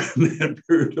hard during that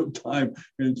period of time,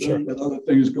 and so we had other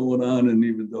things going on. And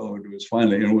even though it was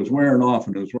finally, it was wearing off,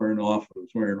 and it was wearing off, and it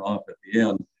was wearing off at the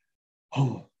end.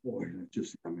 Oh boy, it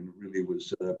really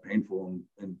was painful.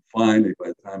 And finally, by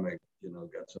the time I,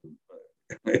 got some,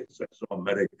 I saw a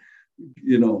medic.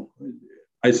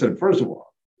 I said, first of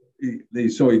all,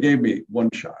 so he gave me one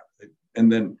shot,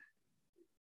 and then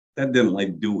that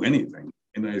didn't do anything.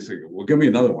 And I said, well, give me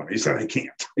another one. He said, I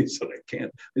can't. I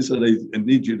said, I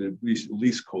need you to be at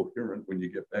least coherent when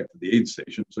you get back to the aid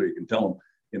station, so you can tell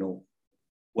them,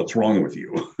 what's wrong with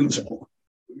you. And so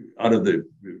out of the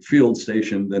field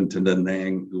station, then to Da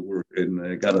Nang,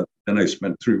 then I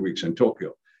spent 3 weeks in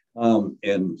Tokyo.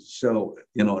 And so,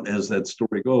 as that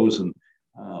story goes, and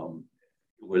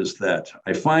was that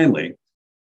I finally,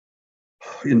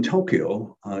 in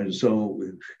Tokyo, so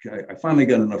I finally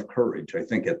got enough courage, I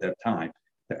think, at that time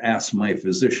to ask my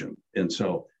physician. And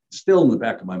so still in the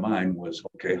back of my mind was,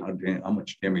 okay, how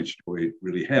much damage do I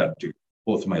really have to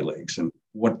both my legs? And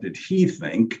what did he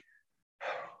think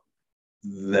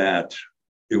that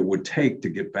it would take to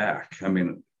get back? I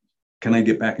mean, can I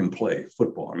get back and play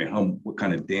football? I mean, what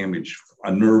kind of damage,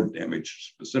 nerve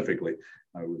damage specifically,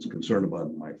 I was concerned about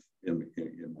in my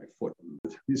foot.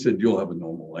 He said, "You'll have a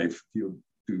normal life. You'll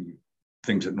do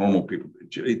things that normal people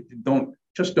do.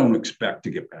 Don't expect to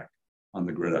get back on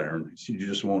the gridiron. He said, you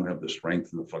just won't have the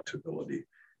strength and the flexibility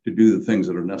to do the things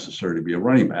that are necessary to be a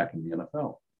running back in the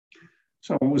NFL."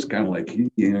 So it was kind of like,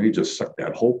 he just sucked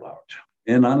that hope out.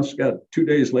 And honestly, God, 2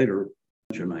 days later,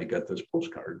 and I got this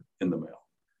postcard in the mail.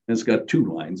 And it's got 2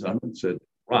 lines on it. It said,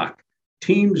 "Rock,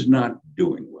 team's not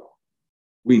doing well.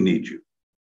 We need you,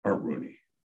 Art Rooney."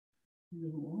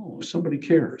 Oh, somebody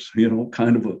cares,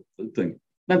 kind of a thing.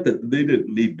 Not that they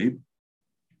didn't need me,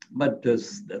 but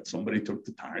that somebody took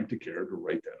the time to care to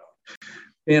write that out.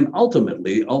 And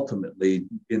ultimately,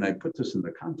 and I put this in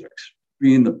the context,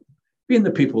 being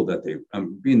the people that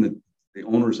being the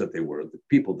owners that they were, the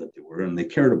people that they were, and they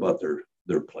cared about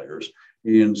their players.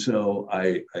 And so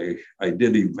I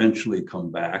did eventually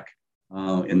come back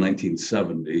in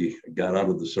 1970. I got out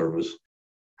of the service.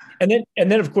 And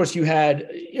then of course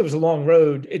it was a long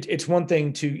road. It's one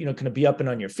thing to, kind of be up and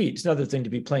on your feet. It's another thing to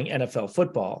be playing NFL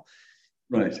football.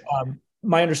 Right.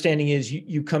 My understanding is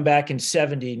you come back in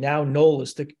 70. Now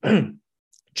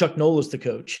Chuck Noll is the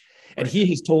coach, and he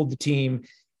has told the team,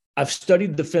 "I've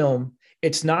studied the film.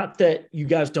 It's not that you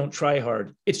guys don't try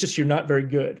hard. It's just you're not very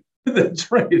good."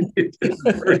 That's right. It's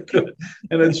very good.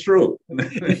 And it's true.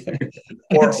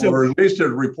 or at least it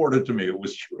reported to me it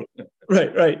was true.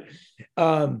 Right.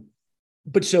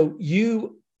 But so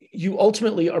you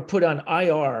ultimately are put on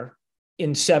IR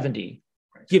in 70,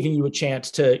 giving you a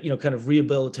chance to, kind of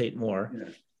rehabilitate more.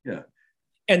 Yeah.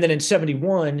 And then in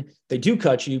 71, they do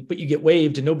cut you, but you get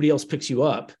waived and nobody else picks you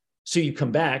up. So you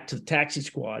come back to the taxi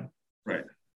squad. Right.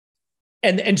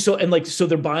 So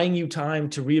they're buying you time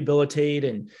to rehabilitate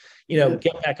and,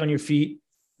 get back on your feet.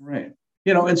 Right.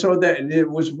 And so that it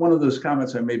was one of those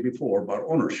comments I made before about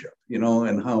ownership,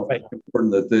 and how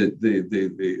important that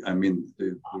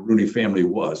the Rooney family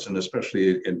was, and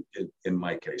especially in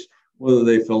my case, whether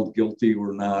they felt guilty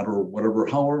or not, or whatever,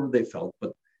 however they felt,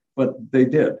 but they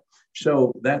did.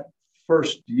 So that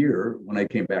first year when I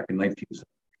came back in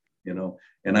 1970,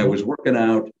 and I was working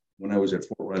out when I was at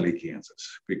Fort Riley,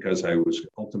 Kansas, because I was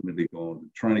ultimately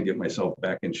trying to get myself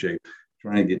back in shape,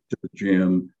 trying to get to the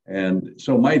gym. And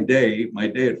so my day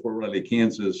at Fort Riley,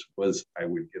 Kansas was, I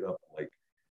would get up like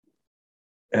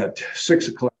at 6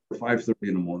 o'clock or 5:30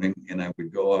 in the morning, and I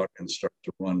would go out and start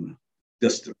to run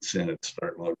distance, and it'd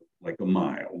start like a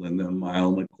mile, and then a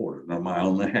mile and a quarter, and a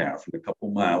mile and a half, and a couple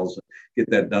miles, get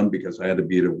that done because I had to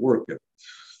be at work at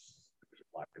 6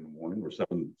 o'clock in the morning, or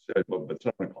 7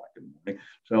 o'clock in the morning.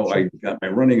 So I got my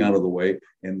running out of the way.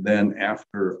 And then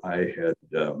after I had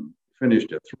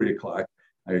finished at 3 o'clock,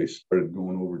 I started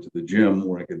going over to the gym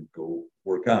where I could go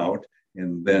work out.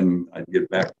 And then I'd get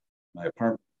back to my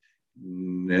apartment,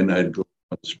 and I'd go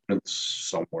sprint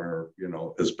somewhere,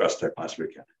 as best I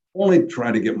possibly can. Only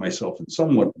try to get myself in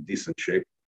somewhat decent shape,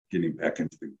 getting back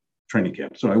into the training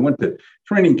camp. So I went to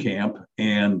training camp,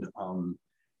 and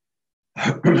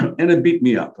and it beat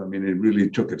me up. I mean, it really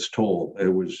took its toll. It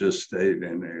was just,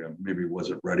 and maybe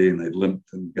wasn't ready, and I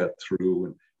limped and got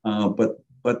through. And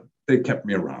but they kept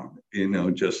me around, and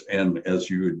as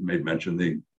you had made mention,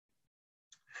 they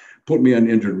put me on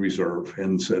injured reserve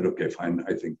and said, "Okay, fine.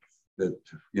 I think that,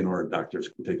 our doctors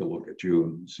can take a look at you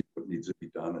and see what needs to be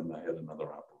done." And I had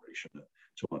another operation and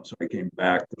so on. So I came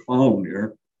back the following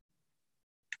year,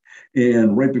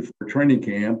 and right before training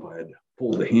camp, I had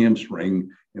pulled the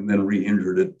hamstring and then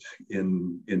re-injured it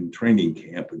in training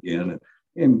camp again.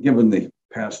 And given the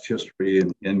past history,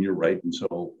 and you're right, and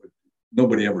so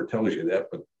nobody ever tells you that,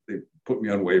 but they put me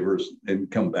on waivers and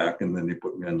come back, and then they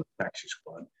put me on the taxi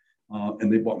squad.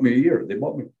 And they bought me a year. They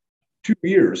bought me 2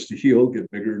 years to heal, get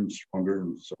bigger and stronger,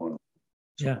 and so on.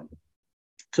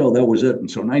 So that was it. And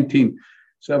so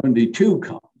 1972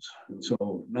 comes. And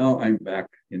so now I'm back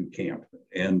in camp.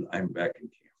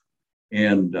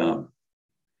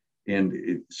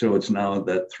 So it's now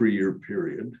that 3-year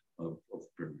period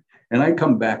and I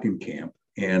come back in camp,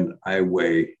 and I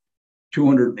weigh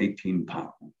 218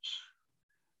 pounds.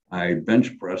 I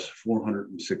bench press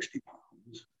 460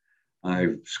 pounds.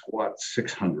 I squat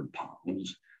 600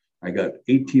 pounds. I got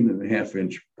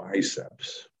 18.5-inch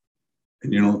biceps.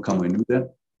 And you know how I knew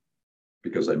that?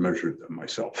 Because I measured them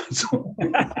myself. So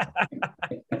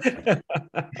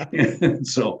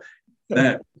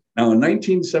that now in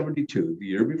 1972, the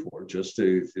year before, just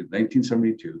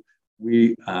 1972,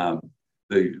 we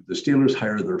the Steelers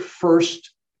hired their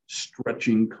first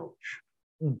stretching coach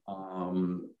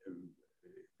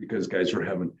because guys were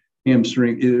having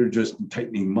hamstring, they're just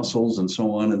tightening muscles and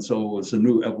so on. And so it's a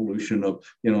new evolution of,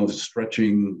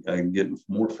 stretching and getting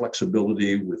more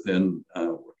flexibility within.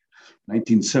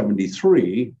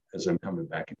 1973, as I'm coming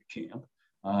back into camp,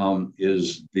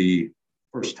 is the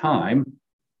first time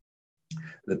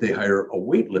that they hire a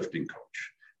weightlifting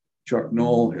coach. Chuck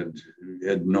Knoll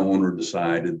had known or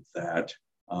decided that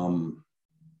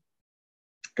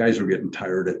guys were getting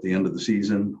tired at the end of the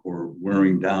season or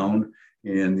wearing down,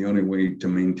 and the only way to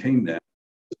maintain that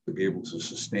is to be able to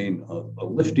sustain a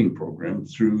lifting program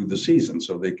through the season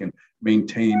so they can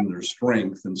maintain their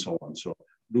strength and so on. So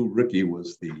Lou Ricky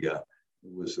was the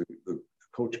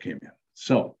coach came in.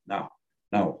 So now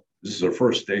this is our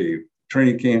first day of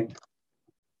training camp.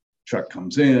 Chuck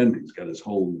comes in, he's got his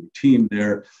whole new team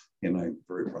there, and I'm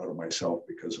very proud of myself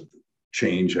because of the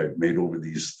change I've made over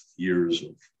these years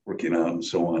of working out and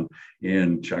so on.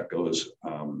 And Chuck goes,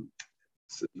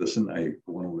 said, listen, I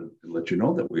want to let you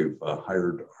know that we've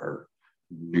hired our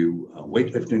new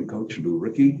weightlifting coach, Lou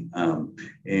Ricky.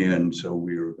 And so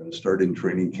we are going to start in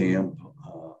training camp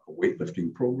a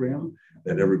weightlifting program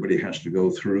that everybody has to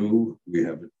go through. We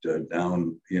have it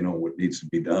down, what needs to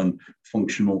be done,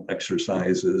 functional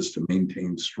exercises to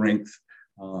maintain strength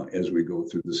as we go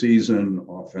through the season,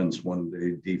 offense one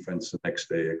day, defense the next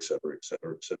day, et cetera, et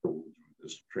cetera, et cetera. We'll do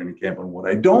this training camp. And what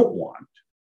I don't want,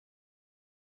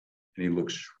 and he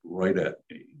looks right at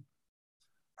me,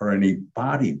 are any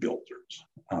bodybuilders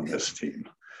on this team.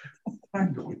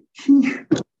 I'm going, and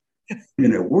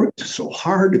it worked so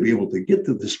hard to be able to get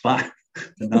to the spot,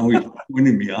 and now he's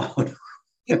pointing me out.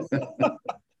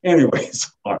 Anyways,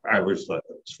 I always thought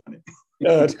that was funny.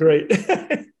 Oh, that's great.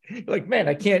 Like, man,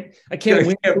 I can't win. I can't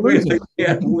win.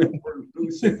 We're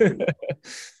losing.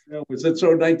 Was it so?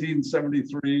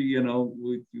 1973.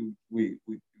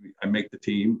 I make the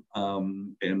team,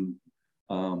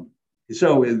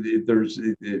 so there's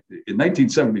in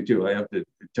 1972. I have to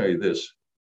tell you this.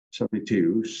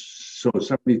 72. So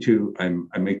 72,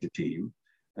 I make the team,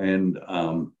 and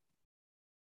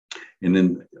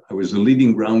then I was the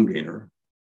leading ground gainer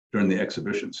during the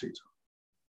exhibition season.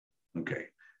 Okay.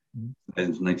 And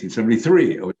in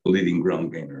 1973, I was the leading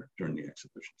ground gainer during the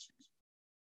exhibition season.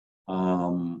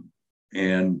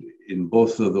 And in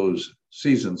both of those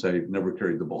seasons, I never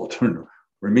carried the ball during the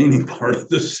remaining part of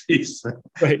the season.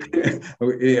 Right.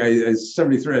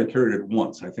 73, I carried it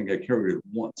once. I think I carried it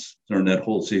once during that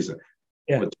whole season.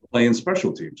 Yeah. But playing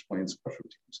special teams.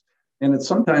 And it's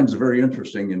sometimes very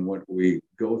interesting in what we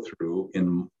go through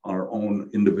in our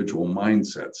own individual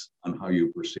mindsets on how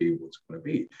you perceive what's going to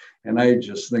be. And I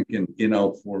just thinking,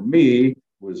 for me, it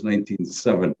was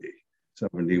 1970,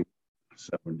 71,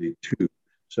 72,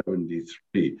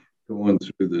 73, going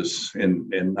through this and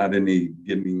not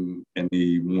getting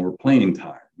any more playing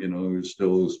time.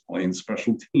 Still playing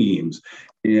special teams.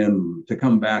 And to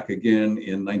come back again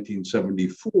in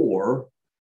 1974,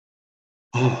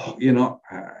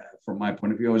 from my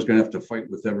point of view, I was going to have to fight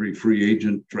with every free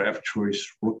agent, draft choice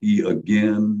rookie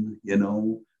again,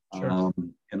 Sure.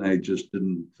 And I just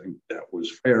didn't think that was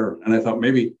fair. And I thought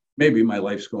maybe my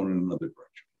life's going in another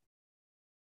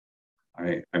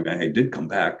direction. I did come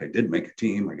back. I did make a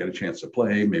team. I got a chance to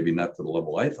play, maybe not to the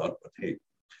level I thought, but hey,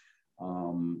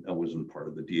 that wasn't part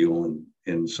of the deal.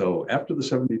 And so after the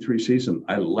 73 season,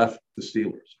 I left the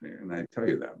Steelers. And I tell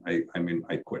you that. I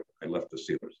quit. I left the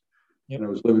Steelers. Yep. And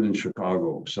I was living in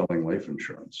Chicago selling life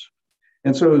insurance.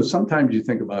 And so sometimes you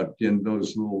think about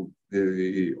those little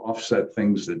the offset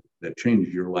things that change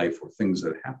your life or things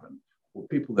that happen or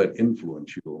people that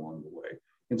influence you along the way.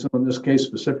 And so in this case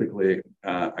specifically,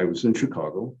 I was in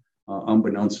Chicago.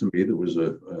 Unbeknownst to me, there was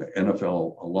a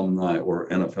NFL alumni or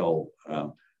NFL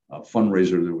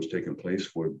fundraiser that was taking place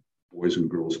for Boys and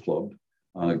Girls Club.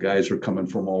 Guys are coming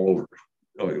from all over.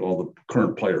 All the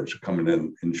current players are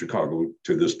coming in Chicago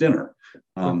to this dinner.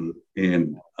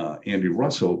 And Andy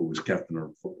Russell, who was captain of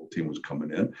our football team, was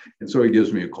coming in. And so he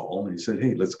gives me a call and he said,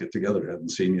 hey, let's get together. I haven't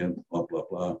seen you, blah, blah,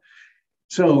 blah.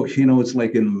 So, it's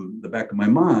like in the back of my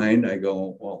mind, I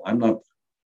go, well, I'm not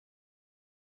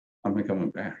coming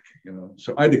back,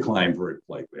 So I declined very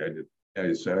politely.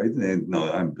 I said,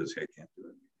 no, I'm busy. I can't do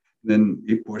it. Then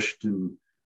he pushed and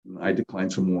I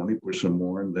declined some more and he pushed some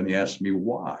more. And then he asked me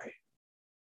why.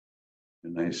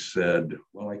 And I said,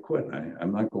 well, I quit.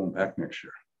 I'm not going back next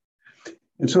year.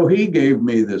 And so he gave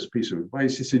me this piece of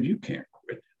advice. He said, you can't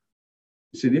quit.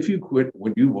 He said, if you quit,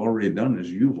 what you've already done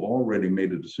is you've already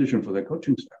made a decision for that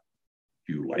coaching staff.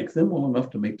 Do you like them well enough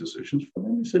to make decisions for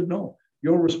them? He said, no,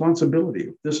 your responsibility.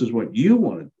 If this is what you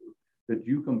want to do, that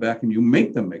you come back and you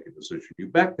make them make a decision. You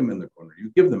back them in the corner.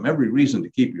 You give them every reason to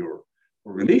keep your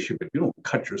organization, but you don't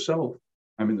cut yourself.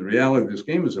 The reality of this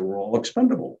game is that we're all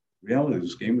expendable. The reality of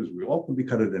this game is we all can be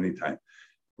cut at any time.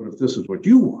 But if this is what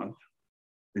you want,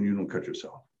 then you don't cut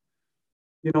yourself.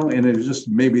 And it was just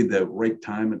maybe the right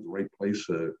time at the right place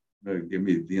give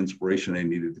me the inspiration I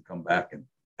needed to come back, and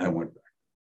I went back.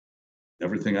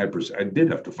 Everything I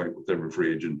did have to fight with every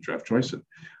free agent draft choice. And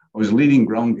I was leading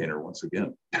ground gainer once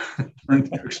again during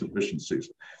the exhibition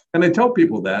season. And I tell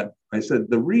people that, I said,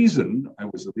 the reason I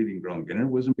was the leading ground gainer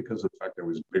wasn't because of the fact I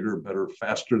was bigger, better,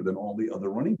 faster than all the other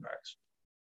running backs.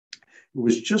 It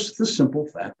was just the simple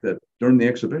fact that during the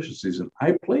exhibition season,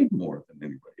 I played more than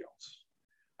anybody else.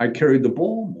 I carried the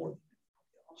ball more than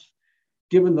anybody else.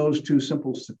 Given those two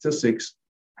simple statistics,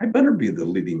 I better be the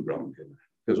leading ground gainer,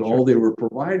 because all they were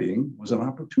providing was an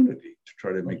opportunity to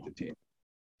try to make the team.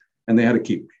 And they had to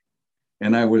keep me.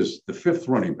 And I was the fifth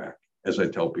running back, as I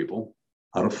tell people,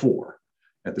 out of four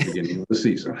at the beginning of the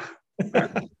season,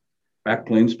 back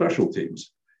playing special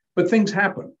teams. But things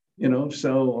happen,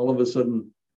 so all of a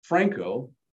sudden, Franco,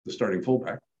 the starting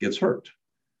fullback, gets hurt.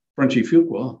 Frenchie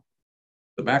Fuqua,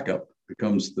 the backup,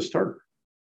 becomes the starter.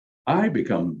 I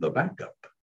become the backup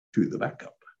to the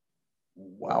backup.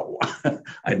 Wow.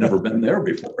 I'd never been there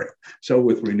before. So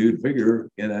with renewed vigor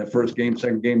in that first game,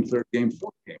 second game, third game,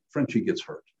 fourth game, Frenchie gets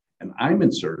hurt. And I'm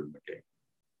inserted in the game,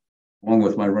 along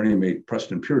with my running mate,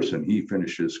 Preston Pearson. He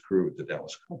finishes his career with the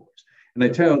Dallas Cowboys. And I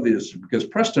tell you this because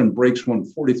Preston breaks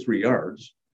 143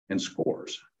 yards and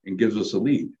scores and gives us a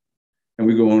lead. And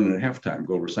we go on at halftime,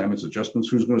 go over assignments, adjustments.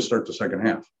 Who's going to start the second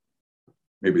half?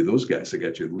 Maybe those guys that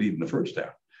got you the lead in the first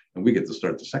half. And we get to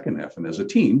start the second half. And as a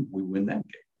team, we win that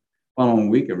game. Following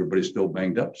week, everybody's still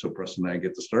banged up. So Preston and I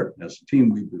get to start. And as a team,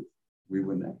 we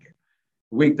win that game.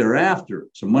 The week thereafter,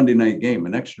 it's a Monday night game,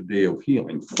 an extra day of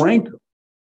healing. Franco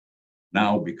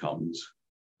now becomes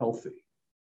healthy.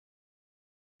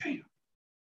 Damn.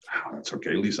 Oh, that's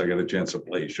okay. At least I got a chance to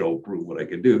play, show, prove what I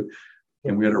could do.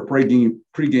 And we had our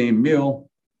pregame meal.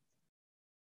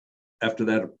 After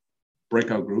that,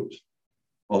 breakout groups.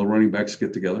 All the running backs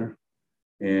get together.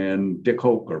 And Dick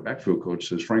Hoke, our backfield coach,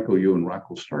 says, Franco, you and Rock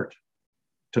will start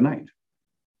tonight.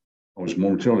 I was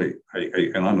momentarily,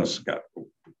 I honestly got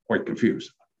quite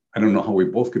confused. I don't know how we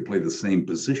both could play the same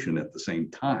position at the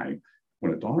same time.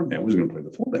 When it dawned on me, I was going to play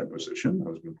the fullback position. I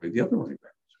was going to play the other running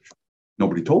back position.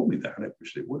 Nobody told me that. I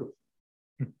wish they would have.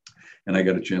 And I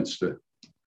got a chance to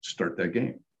start that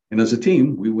game. And as a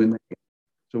team, we win that game.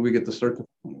 So we get to start the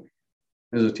following week.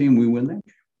 As a team, we win that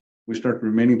game. We start the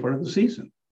remaining part of the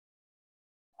season.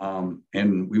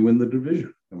 And we win the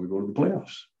division. And we go to the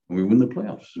playoffs. And we win the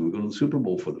playoffs. And we go to the Super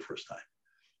Bowl for the first time.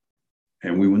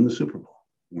 And we win the Super Bowl.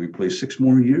 We play 6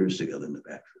 more years together in the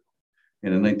backfield.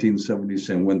 And in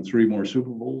 1977, won 3 more Super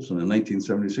Bowls. And in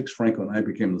 1976, Franco and I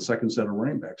became the second set of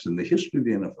running backs in the history of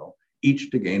the NFL,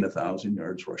 each to gain 1,000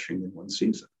 yards rushing in one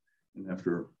season. And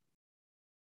after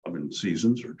 11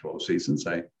 seasons or 12 seasons,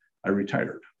 I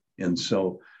retired. And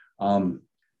so, but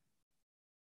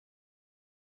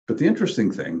the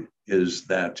interesting thing is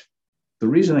that the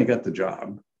reason I got the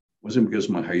job wasn't because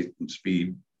of my height and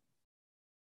speed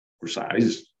or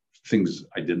size, things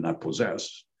I did not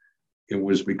possess. It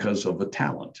was because of a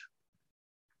talent.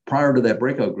 Prior to that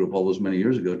breakout group, all those many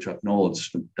years ago, Chuck Nolan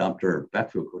stopped our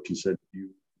backfield coach and said,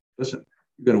 listen,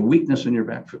 you've got a weakness in your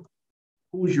backfield.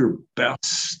 Who's your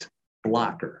best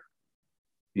blocker?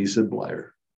 He said,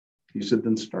 Bleier. He said,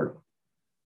 then start him.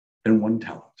 And one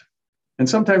talent. And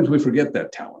sometimes we forget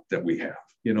that talent that we have,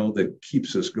 that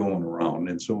keeps us going around.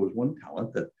 And so it was one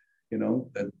talent that,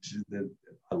 that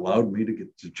allowed me to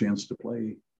get the chance to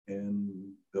play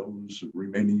in those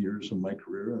remaining years of my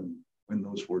career and win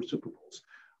those 4 Super Bowls.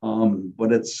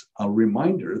 But it's a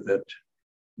reminder that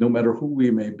no matter who we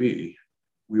may be,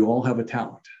 we all have a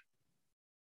talent.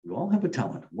 We all have a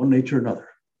talent, one nature or another,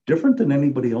 different than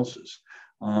anybody else's.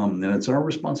 And it's our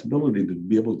responsibility to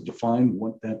be able to define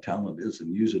what that talent is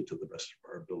and use it to the best of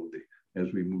our ability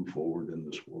as we move forward in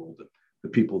this world, and the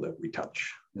people that we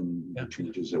touch and the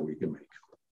changes that we can make.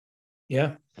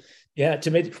 Yeah. Yeah.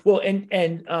 To make, well,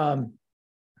 and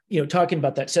talking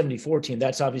about that 74 team,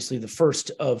 that's obviously the first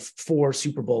of 4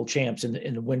 Super Bowl champs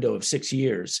in a window of 6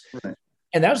 years. Right.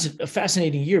 And that was a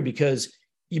fascinating year because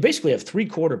you basically have 3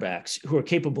 quarterbacks who are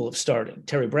capable of starting: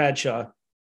 Terry Bradshaw,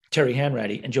 Terry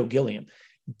Hanratty, and Joe Gilliam.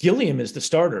 Gilliam is the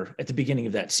starter at the beginning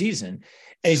of that season,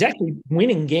 and he's actually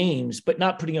winning games, but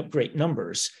not putting up great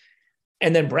numbers.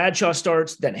 And then Bradshaw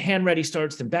starts, then Hanratty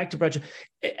starts, then back to Bradshaw.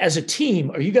 As a team,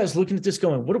 are you guys looking at this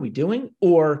going, what are we doing?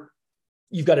 Or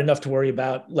you've got enough to worry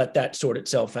about, let that sort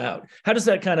itself out? How does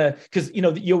that kind of, because,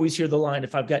 you always hear the line,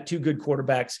 if I've got 2 good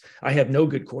quarterbacks, I have no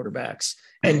good quarterbacks.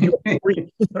 And you have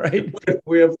 3, right?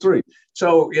 We have 3.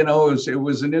 So, it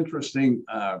was an interesting,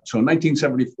 so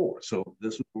 1974, so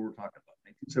this is what we're talking about,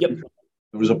 1974. Yep.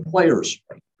 There was a players'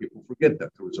 strike. People forget that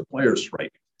there was a players'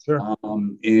 strike Sure.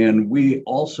 And we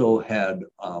also had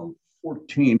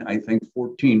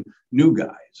 14 new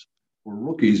guys or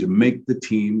rookies make the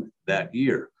team that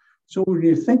year. So when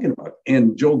you're thinking about it,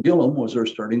 and Joe Gillum was our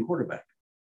starting quarterback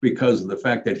because of the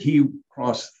fact that he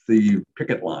crossed the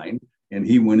picket line and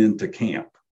he went into camp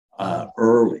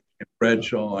early. And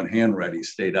Bradshaw and Hanratty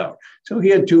stayed out. So he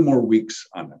had 2 more weeks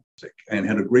on the music and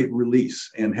had a great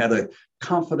release and had a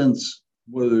confidence,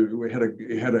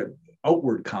 had a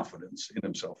outward confidence in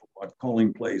himself about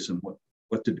calling plays and what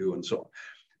to do and so on.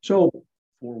 So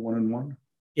 4-1-1.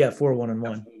 Yeah,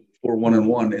 4-1-1.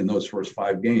 4-1-1 in those first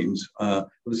 5 games of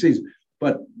the season.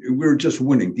 But we were just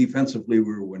winning. Defensively,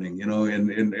 we were winning,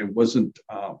 and it wasn't.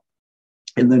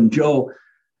 And then Joe,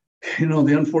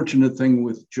 the unfortunate thing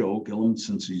with Joe Gillum,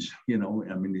 since he's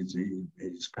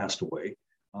passed away.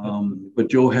 But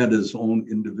Joe had his own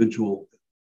individual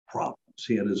problems.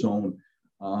 He had his own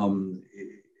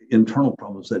internal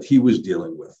problems that he was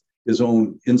dealing with, his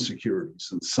own insecurities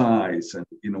and size and,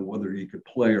 whether he could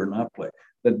play or not play.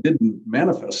 That didn't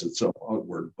manifest itself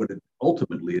outward, but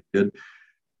ultimately it did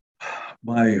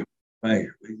by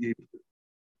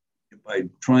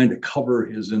trying to cover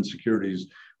his insecurities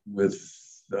with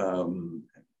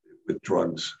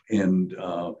drugs. And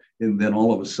then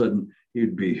all of a sudden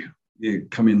he'd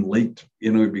come in late,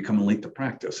 he'd be coming late to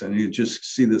practice, and you'd just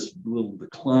see this little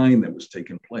decline that was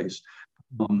taking place.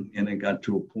 And it got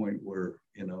to a point where,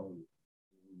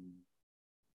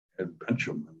 at bench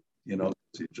him, he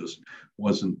just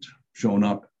wasn't showing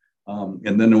up.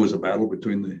 And then there was a battle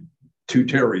between the 2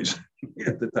 Terrys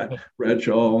at the time,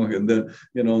 Bradshaw, and then,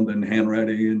 then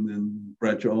Hanratty, and then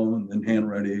Bradshaw, and then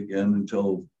Hanratty again,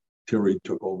 until Terry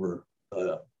took over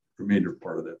the remainder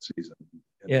part of that season.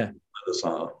 And led us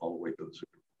all the way to the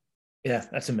Super Bowl. Yeah,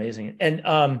 that's amazing. And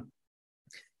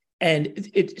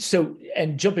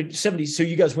jumping 70, so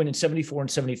you guys win in 74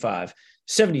 and 75.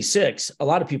 76, a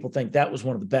lot of people think that was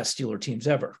one of the best Steeler teams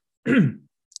ever.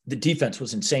 The defense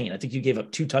was insane. I think you gave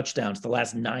up 2 touchdowns the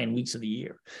last 9 weeks of the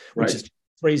year, which is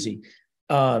crazy.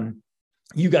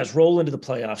 You guys roll into the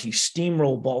playoffs, you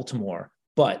steamroll Baltimore,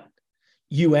 but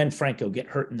you and Franco get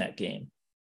hurt in that game.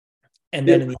 And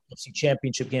then in the NFC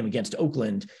Championship game against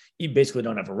Oakland, you basically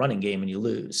don't have a running game and you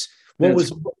lose. What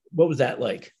was that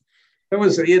like? That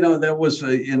was, so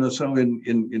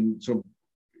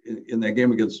in that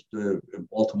game against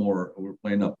Baltimore, we were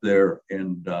playing up there,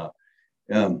 and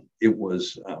it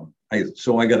was, I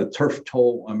got a turf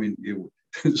toe. I mean,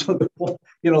 so the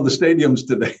stadiums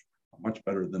today are much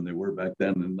better than they were back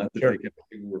then, and not to take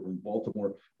anything away from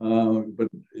Baltimore, but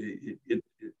it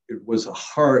was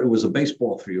it was a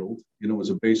baseball field. It was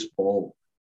a baseball,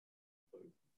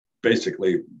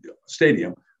 basically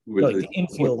stadium. With the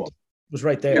infield was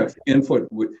right there. Yeah, infield.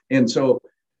 And so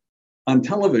on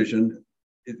television,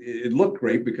 it looked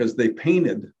great because they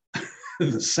painted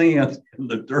the sand and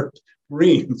the dirt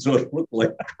green, so it looked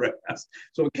like grass.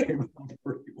 So it came out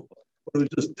pretty well. But it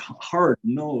was just hard.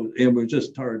 It was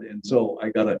just hard. And so I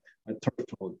got a turf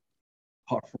toe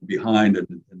caught from behind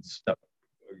and stepped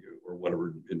or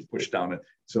whatever and pushed down it.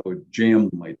 So it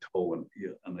jammed my toe and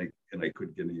I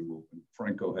couldn't get any movement.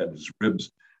 Franco had his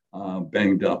ribs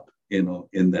banged up,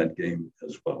 in that game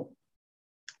as well.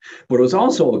 But it was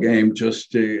also a game,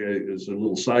 just as a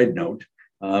little side note,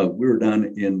 we were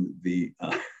down in the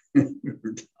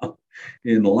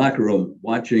locker room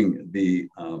watching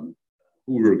who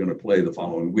we were going to play the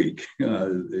following week,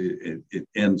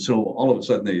 and so all of a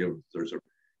sudden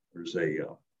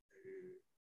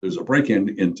there's a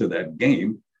break-in into that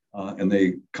game, and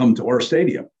they come to our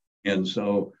stadium, and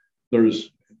so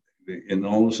and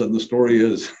all of a sudden the story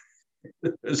is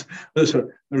there's a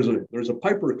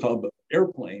Piper Cub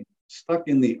airplane stuck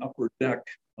in the upper deck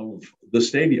of the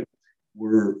stadium,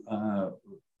 where a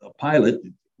pilot,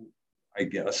 I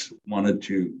guess, wanted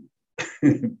to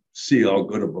see how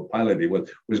good of a pilot he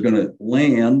was going to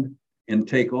land and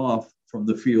take off from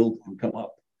the field and come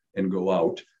up and go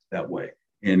out that way.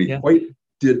 And he quite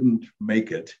didn't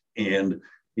make it. And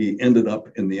he ended up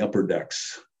in the upper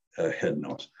decks, head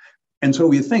nose. And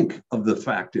so you think of the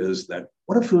fact is that,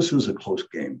 what if this was a close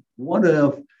game? What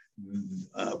if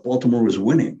Baltimore was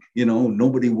winning?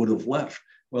 Nobody would have left.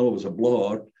 Well, it was a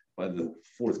blowout. By the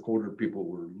fourth quarter, people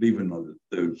were leaving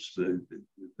those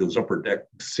upper deck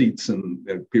seats, and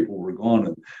people were gone.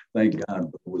 And thank God,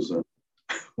 it was a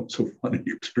funny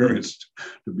experience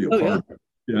to be a part of.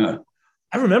 Yeah.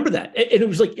 I remember that. And it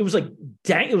was like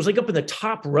up in the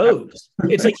top rows.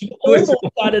 It's like he almost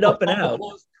got it up and out.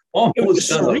 Almost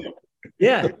got it.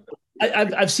 Yeah.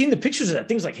 I've seen the pictures of that.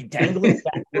 Things like dangling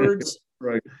backwards.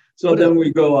 Right. So then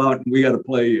we go out and we got to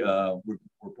play. We're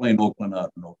playing Oakland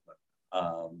out in Oakland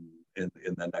in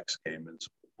the next game, and so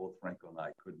both Franco and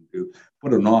I couldn't do.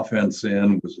 Put an offense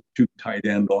in, was a 2 tight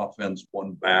end offense,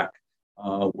 1 back,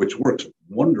 which works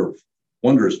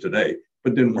wonders today,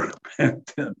 but didn't work back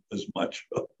then as much.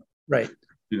 Right.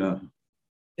 Yeah.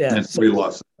 Yeah. And so we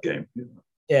lost the game.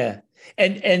 Yeah.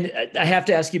 And I have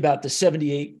to ask you about the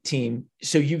 78 team.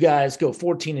 So you guys go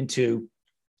 14-2.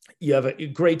 You have a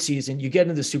great season. You get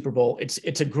into the Super Bowl.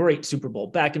 It's a great Super Bowl,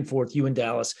 back and forth, you and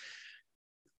Dallas.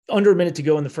 Under a minute to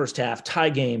go in the first half,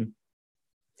 tie game.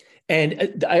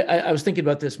 And I was thinking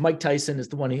about this. Mike Tyson is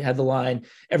the one who had the line,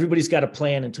 everybody's got a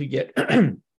plan until you get,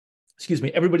 excuse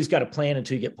me, everybody's got a plan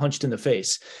until you get punched in the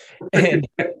face. And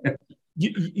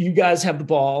you guys have the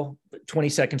ball, 20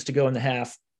 seconds to go in the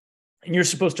half, and you're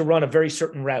supposed to run a very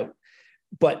certain route.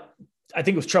 But I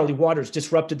think it was Charlie Waters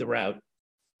disrupted the route.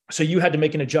 So you had to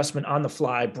make an adjustment on the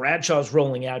fly. Bradshaw's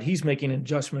rolling out. He's making an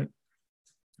adjustment.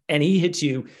 And he hits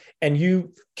you, and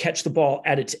you catch the ball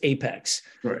at its apex.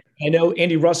 Right. I know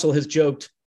Andy Russell has joked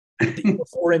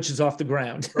 4 inches off the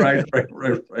ground. Right.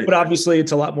 But obviously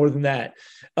it's a lot more than that.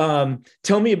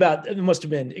 Tell me about, it must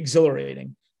have been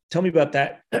exhilarating. Tell me about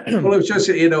that. Well, it was just,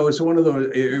 it's one of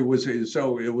those, it was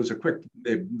a quick,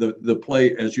 the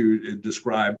play, as you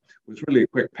described, was really a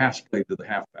quick pass play to the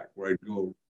halfback where I'd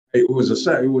go. It was a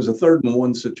 3rd and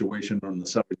 1 situation on the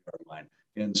 7-yard line.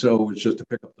 And so it was just to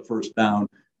pick up the first down,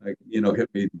 hit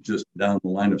me just down the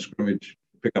line of scrimmage,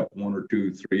 pick up 1 or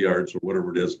 2, 3 yards or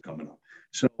whatever it is coming up.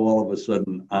 So all of a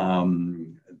sudden,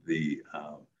 the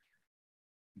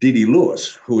D.D.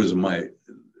 Lewis, who is my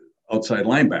outside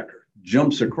linebacker,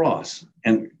 jumps across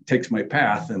and takes my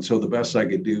path. And so the best I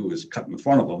could do is cut in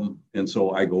front of him. And so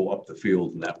I go up the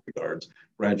field in that regards.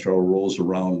 Bradshaw rolls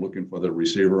around looking for the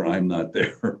receiver. I'm not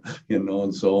there,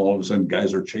 and so all of a sudden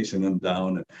guys are chasing him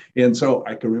down. And so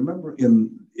I can remember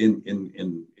in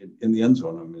the end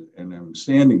zone, I'm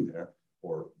standing there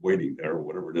or waiting there or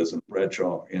whatever it is, and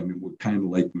Bradshaw, and it would kind of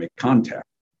like make contact.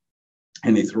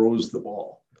 And he throws the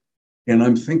ball. And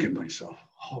I'm thinking to myself,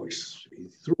 oh, he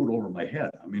threw it over my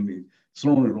head. He's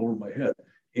throwing it over my head.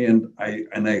 And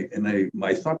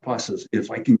my thought process, if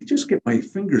I can just get my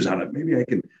fingers on it,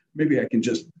 maybe I can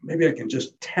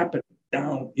just tap it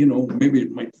down, maybe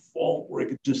it might fall, or I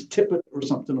could just tip it or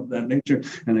something of that nature.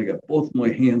 And I got both my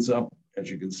hands up, as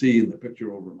you can see in the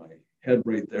picture over my head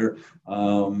right there.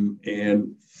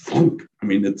 And thunk,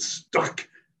 it stuck.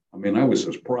 I was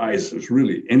as surprised as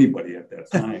really anybody at that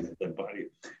time at that body.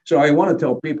 So I want to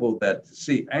tell people that,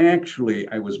 see,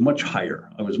 I was much higher.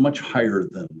 I was much higher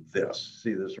than this.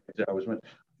 See this right there?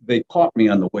 They caught me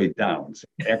on the way down. So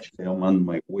actually, I'm on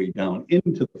my way down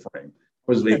into the frame.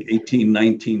 I was like 18,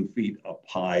 19 feet up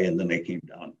high, and then they came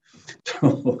down.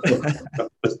 So,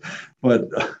 but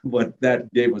that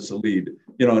gave us a lead.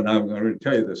 And I'm going to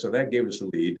tell you this. So that gave us a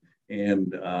lead.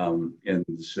 And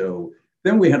so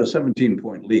then we had a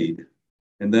 17-point lead,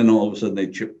 and then all of a sudden they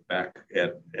chipped back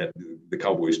at the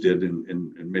Cowboys did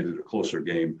and made it a closer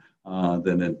game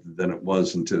than it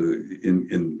was until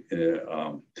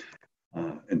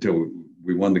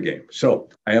we won the game. So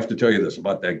I have to tell you this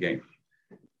about that game.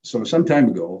 So some time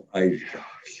ago, I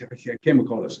came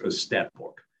across a stat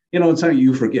book. It's something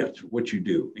you forget what you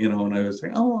do. And I was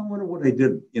saying, oh, I wonder what I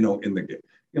did. In the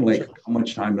game. Like how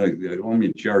much time how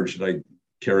many yards did I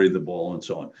carry the ball and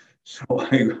so on. So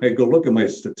I go look at my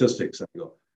statistics and I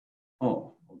go,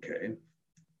 oh, okay.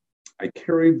 I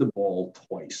carried the ball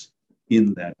twice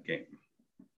in that game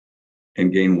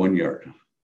and gained 1 yard.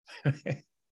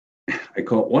 I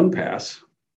caught 1 pass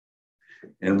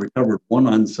and recovered 1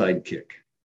 onside kick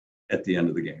at the end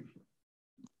of the game.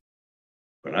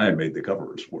 But I made the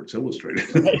cover of Sports Illustrated.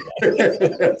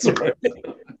 That's right.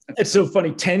 It's so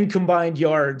funny. 10 combined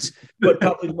yards, but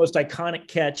probably the most iconic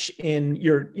catch in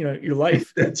your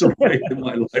life. That's right. In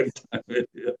my lifetime, it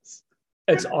is.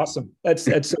 That's awesome. That's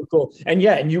so cool. And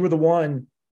you were the one,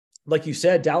 like you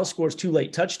said, Dallas scores 2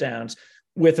 late touchdowns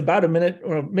with about a minute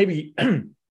or maybe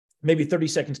 30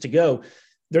 seconds to go.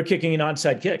 They're kicking an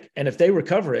onside kick. And if they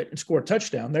recover it and score a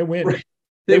touchdown, they win. Right.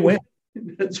 They win.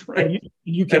 That's right. And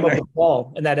you came up with the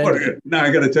ball, and that ended. Now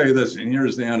I got to tell you this, and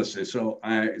here's the honesty. So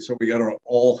we got our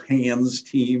all hands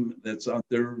team that's out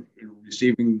there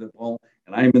receiving the ball,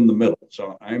 and I'm in the middle.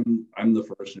 So I'm the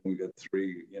first, and we got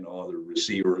 3 other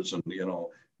receivers, and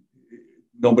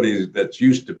nobody that's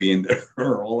used to being there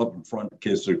are all up in front in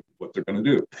case of what they're going to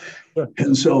do. Sure.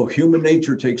 And so human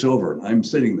nature takes over, and I'm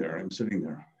sitting there, and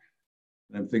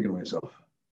I'm thinking to myself,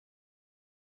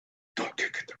 don't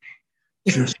kick it to me.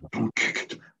 Just don't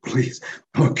kick it, please.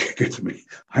 Don't kick it to me.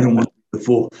 I don't want to be the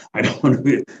fool. I don't want to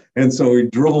be. And so he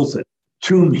drills it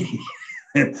to me.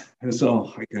 and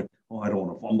so I don't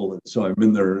want to fumble it. So I'm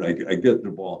in there. I get the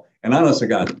ball. And honest to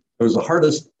God, It was the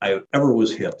hardest I ever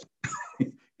was hit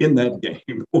in that game.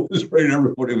 It was right.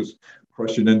 Everybody was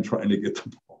crushing in trying to get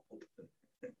the ball.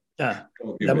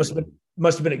 That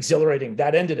must have been exhilarating.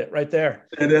 That ended it right there.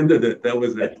 That ended it. That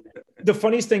was it. The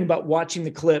funniest thing about watching the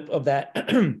clip of that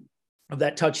of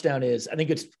that touchdown is, I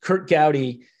think it's Kurt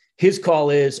Gowdy. His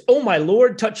call is, "Oh my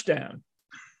Lord, touchdown."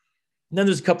 And then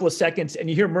there's a couple of seconds, and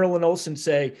you hear Merlin Olsen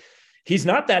say, "He's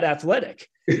not that athletic."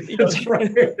 That's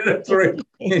right. That's right.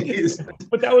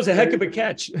 But that was a heck of a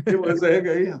catch. It was a heck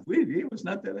of, he was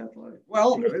not that athletic.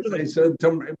 Well, as I said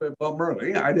about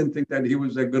Merlin, I didn't think that he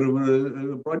was that good of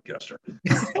a broadcaster.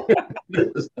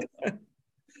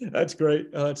 That's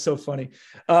great. That's so funny.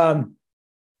 Well,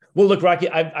 look, Rocky,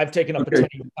 I've taken up a ton of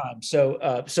your time.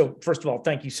 So first of all,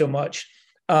 thank you so much.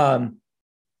 I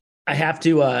have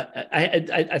to.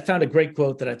 I found a great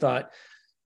quote that I thought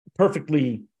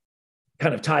perfectly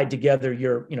kind of tied together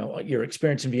your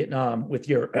experience in Vietnam with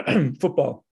your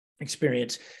football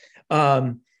experience.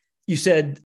 You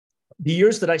said, "The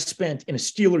years that I spent in a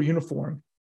Steeler uniform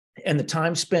and the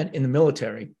time spent in the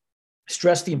military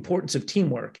stressed the importance of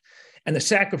teamwork and the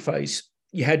sacrifice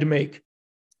you had to make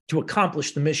to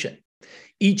accomplish the mission.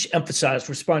 Each emphasized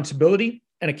responsibility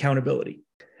and accountability."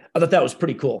 I thought that was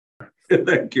pretty cool.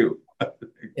 Thank you.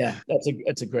 Yeah,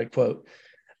 that's a great quote.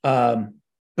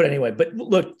 But anyway,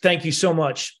 look, thank you so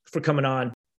much for coming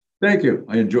on. Thank you.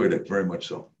 I enjoyed it very much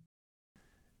so.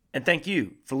 And thank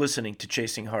you for listening to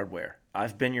Chasing Hardware.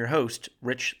 I've been your host,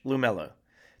 Rich Lumello.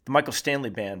 The Michael Stanley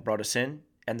Band brought us in,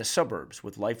 and the Suburbs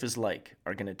with Life is Like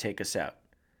are going to take us out.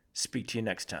 Speak to you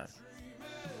next time.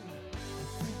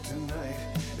 Tonight,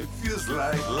 it feels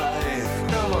like life.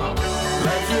 Come on.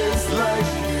 Life is like.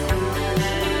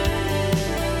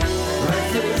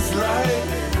 Life is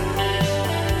like.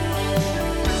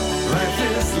 Life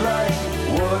is like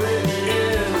what it is.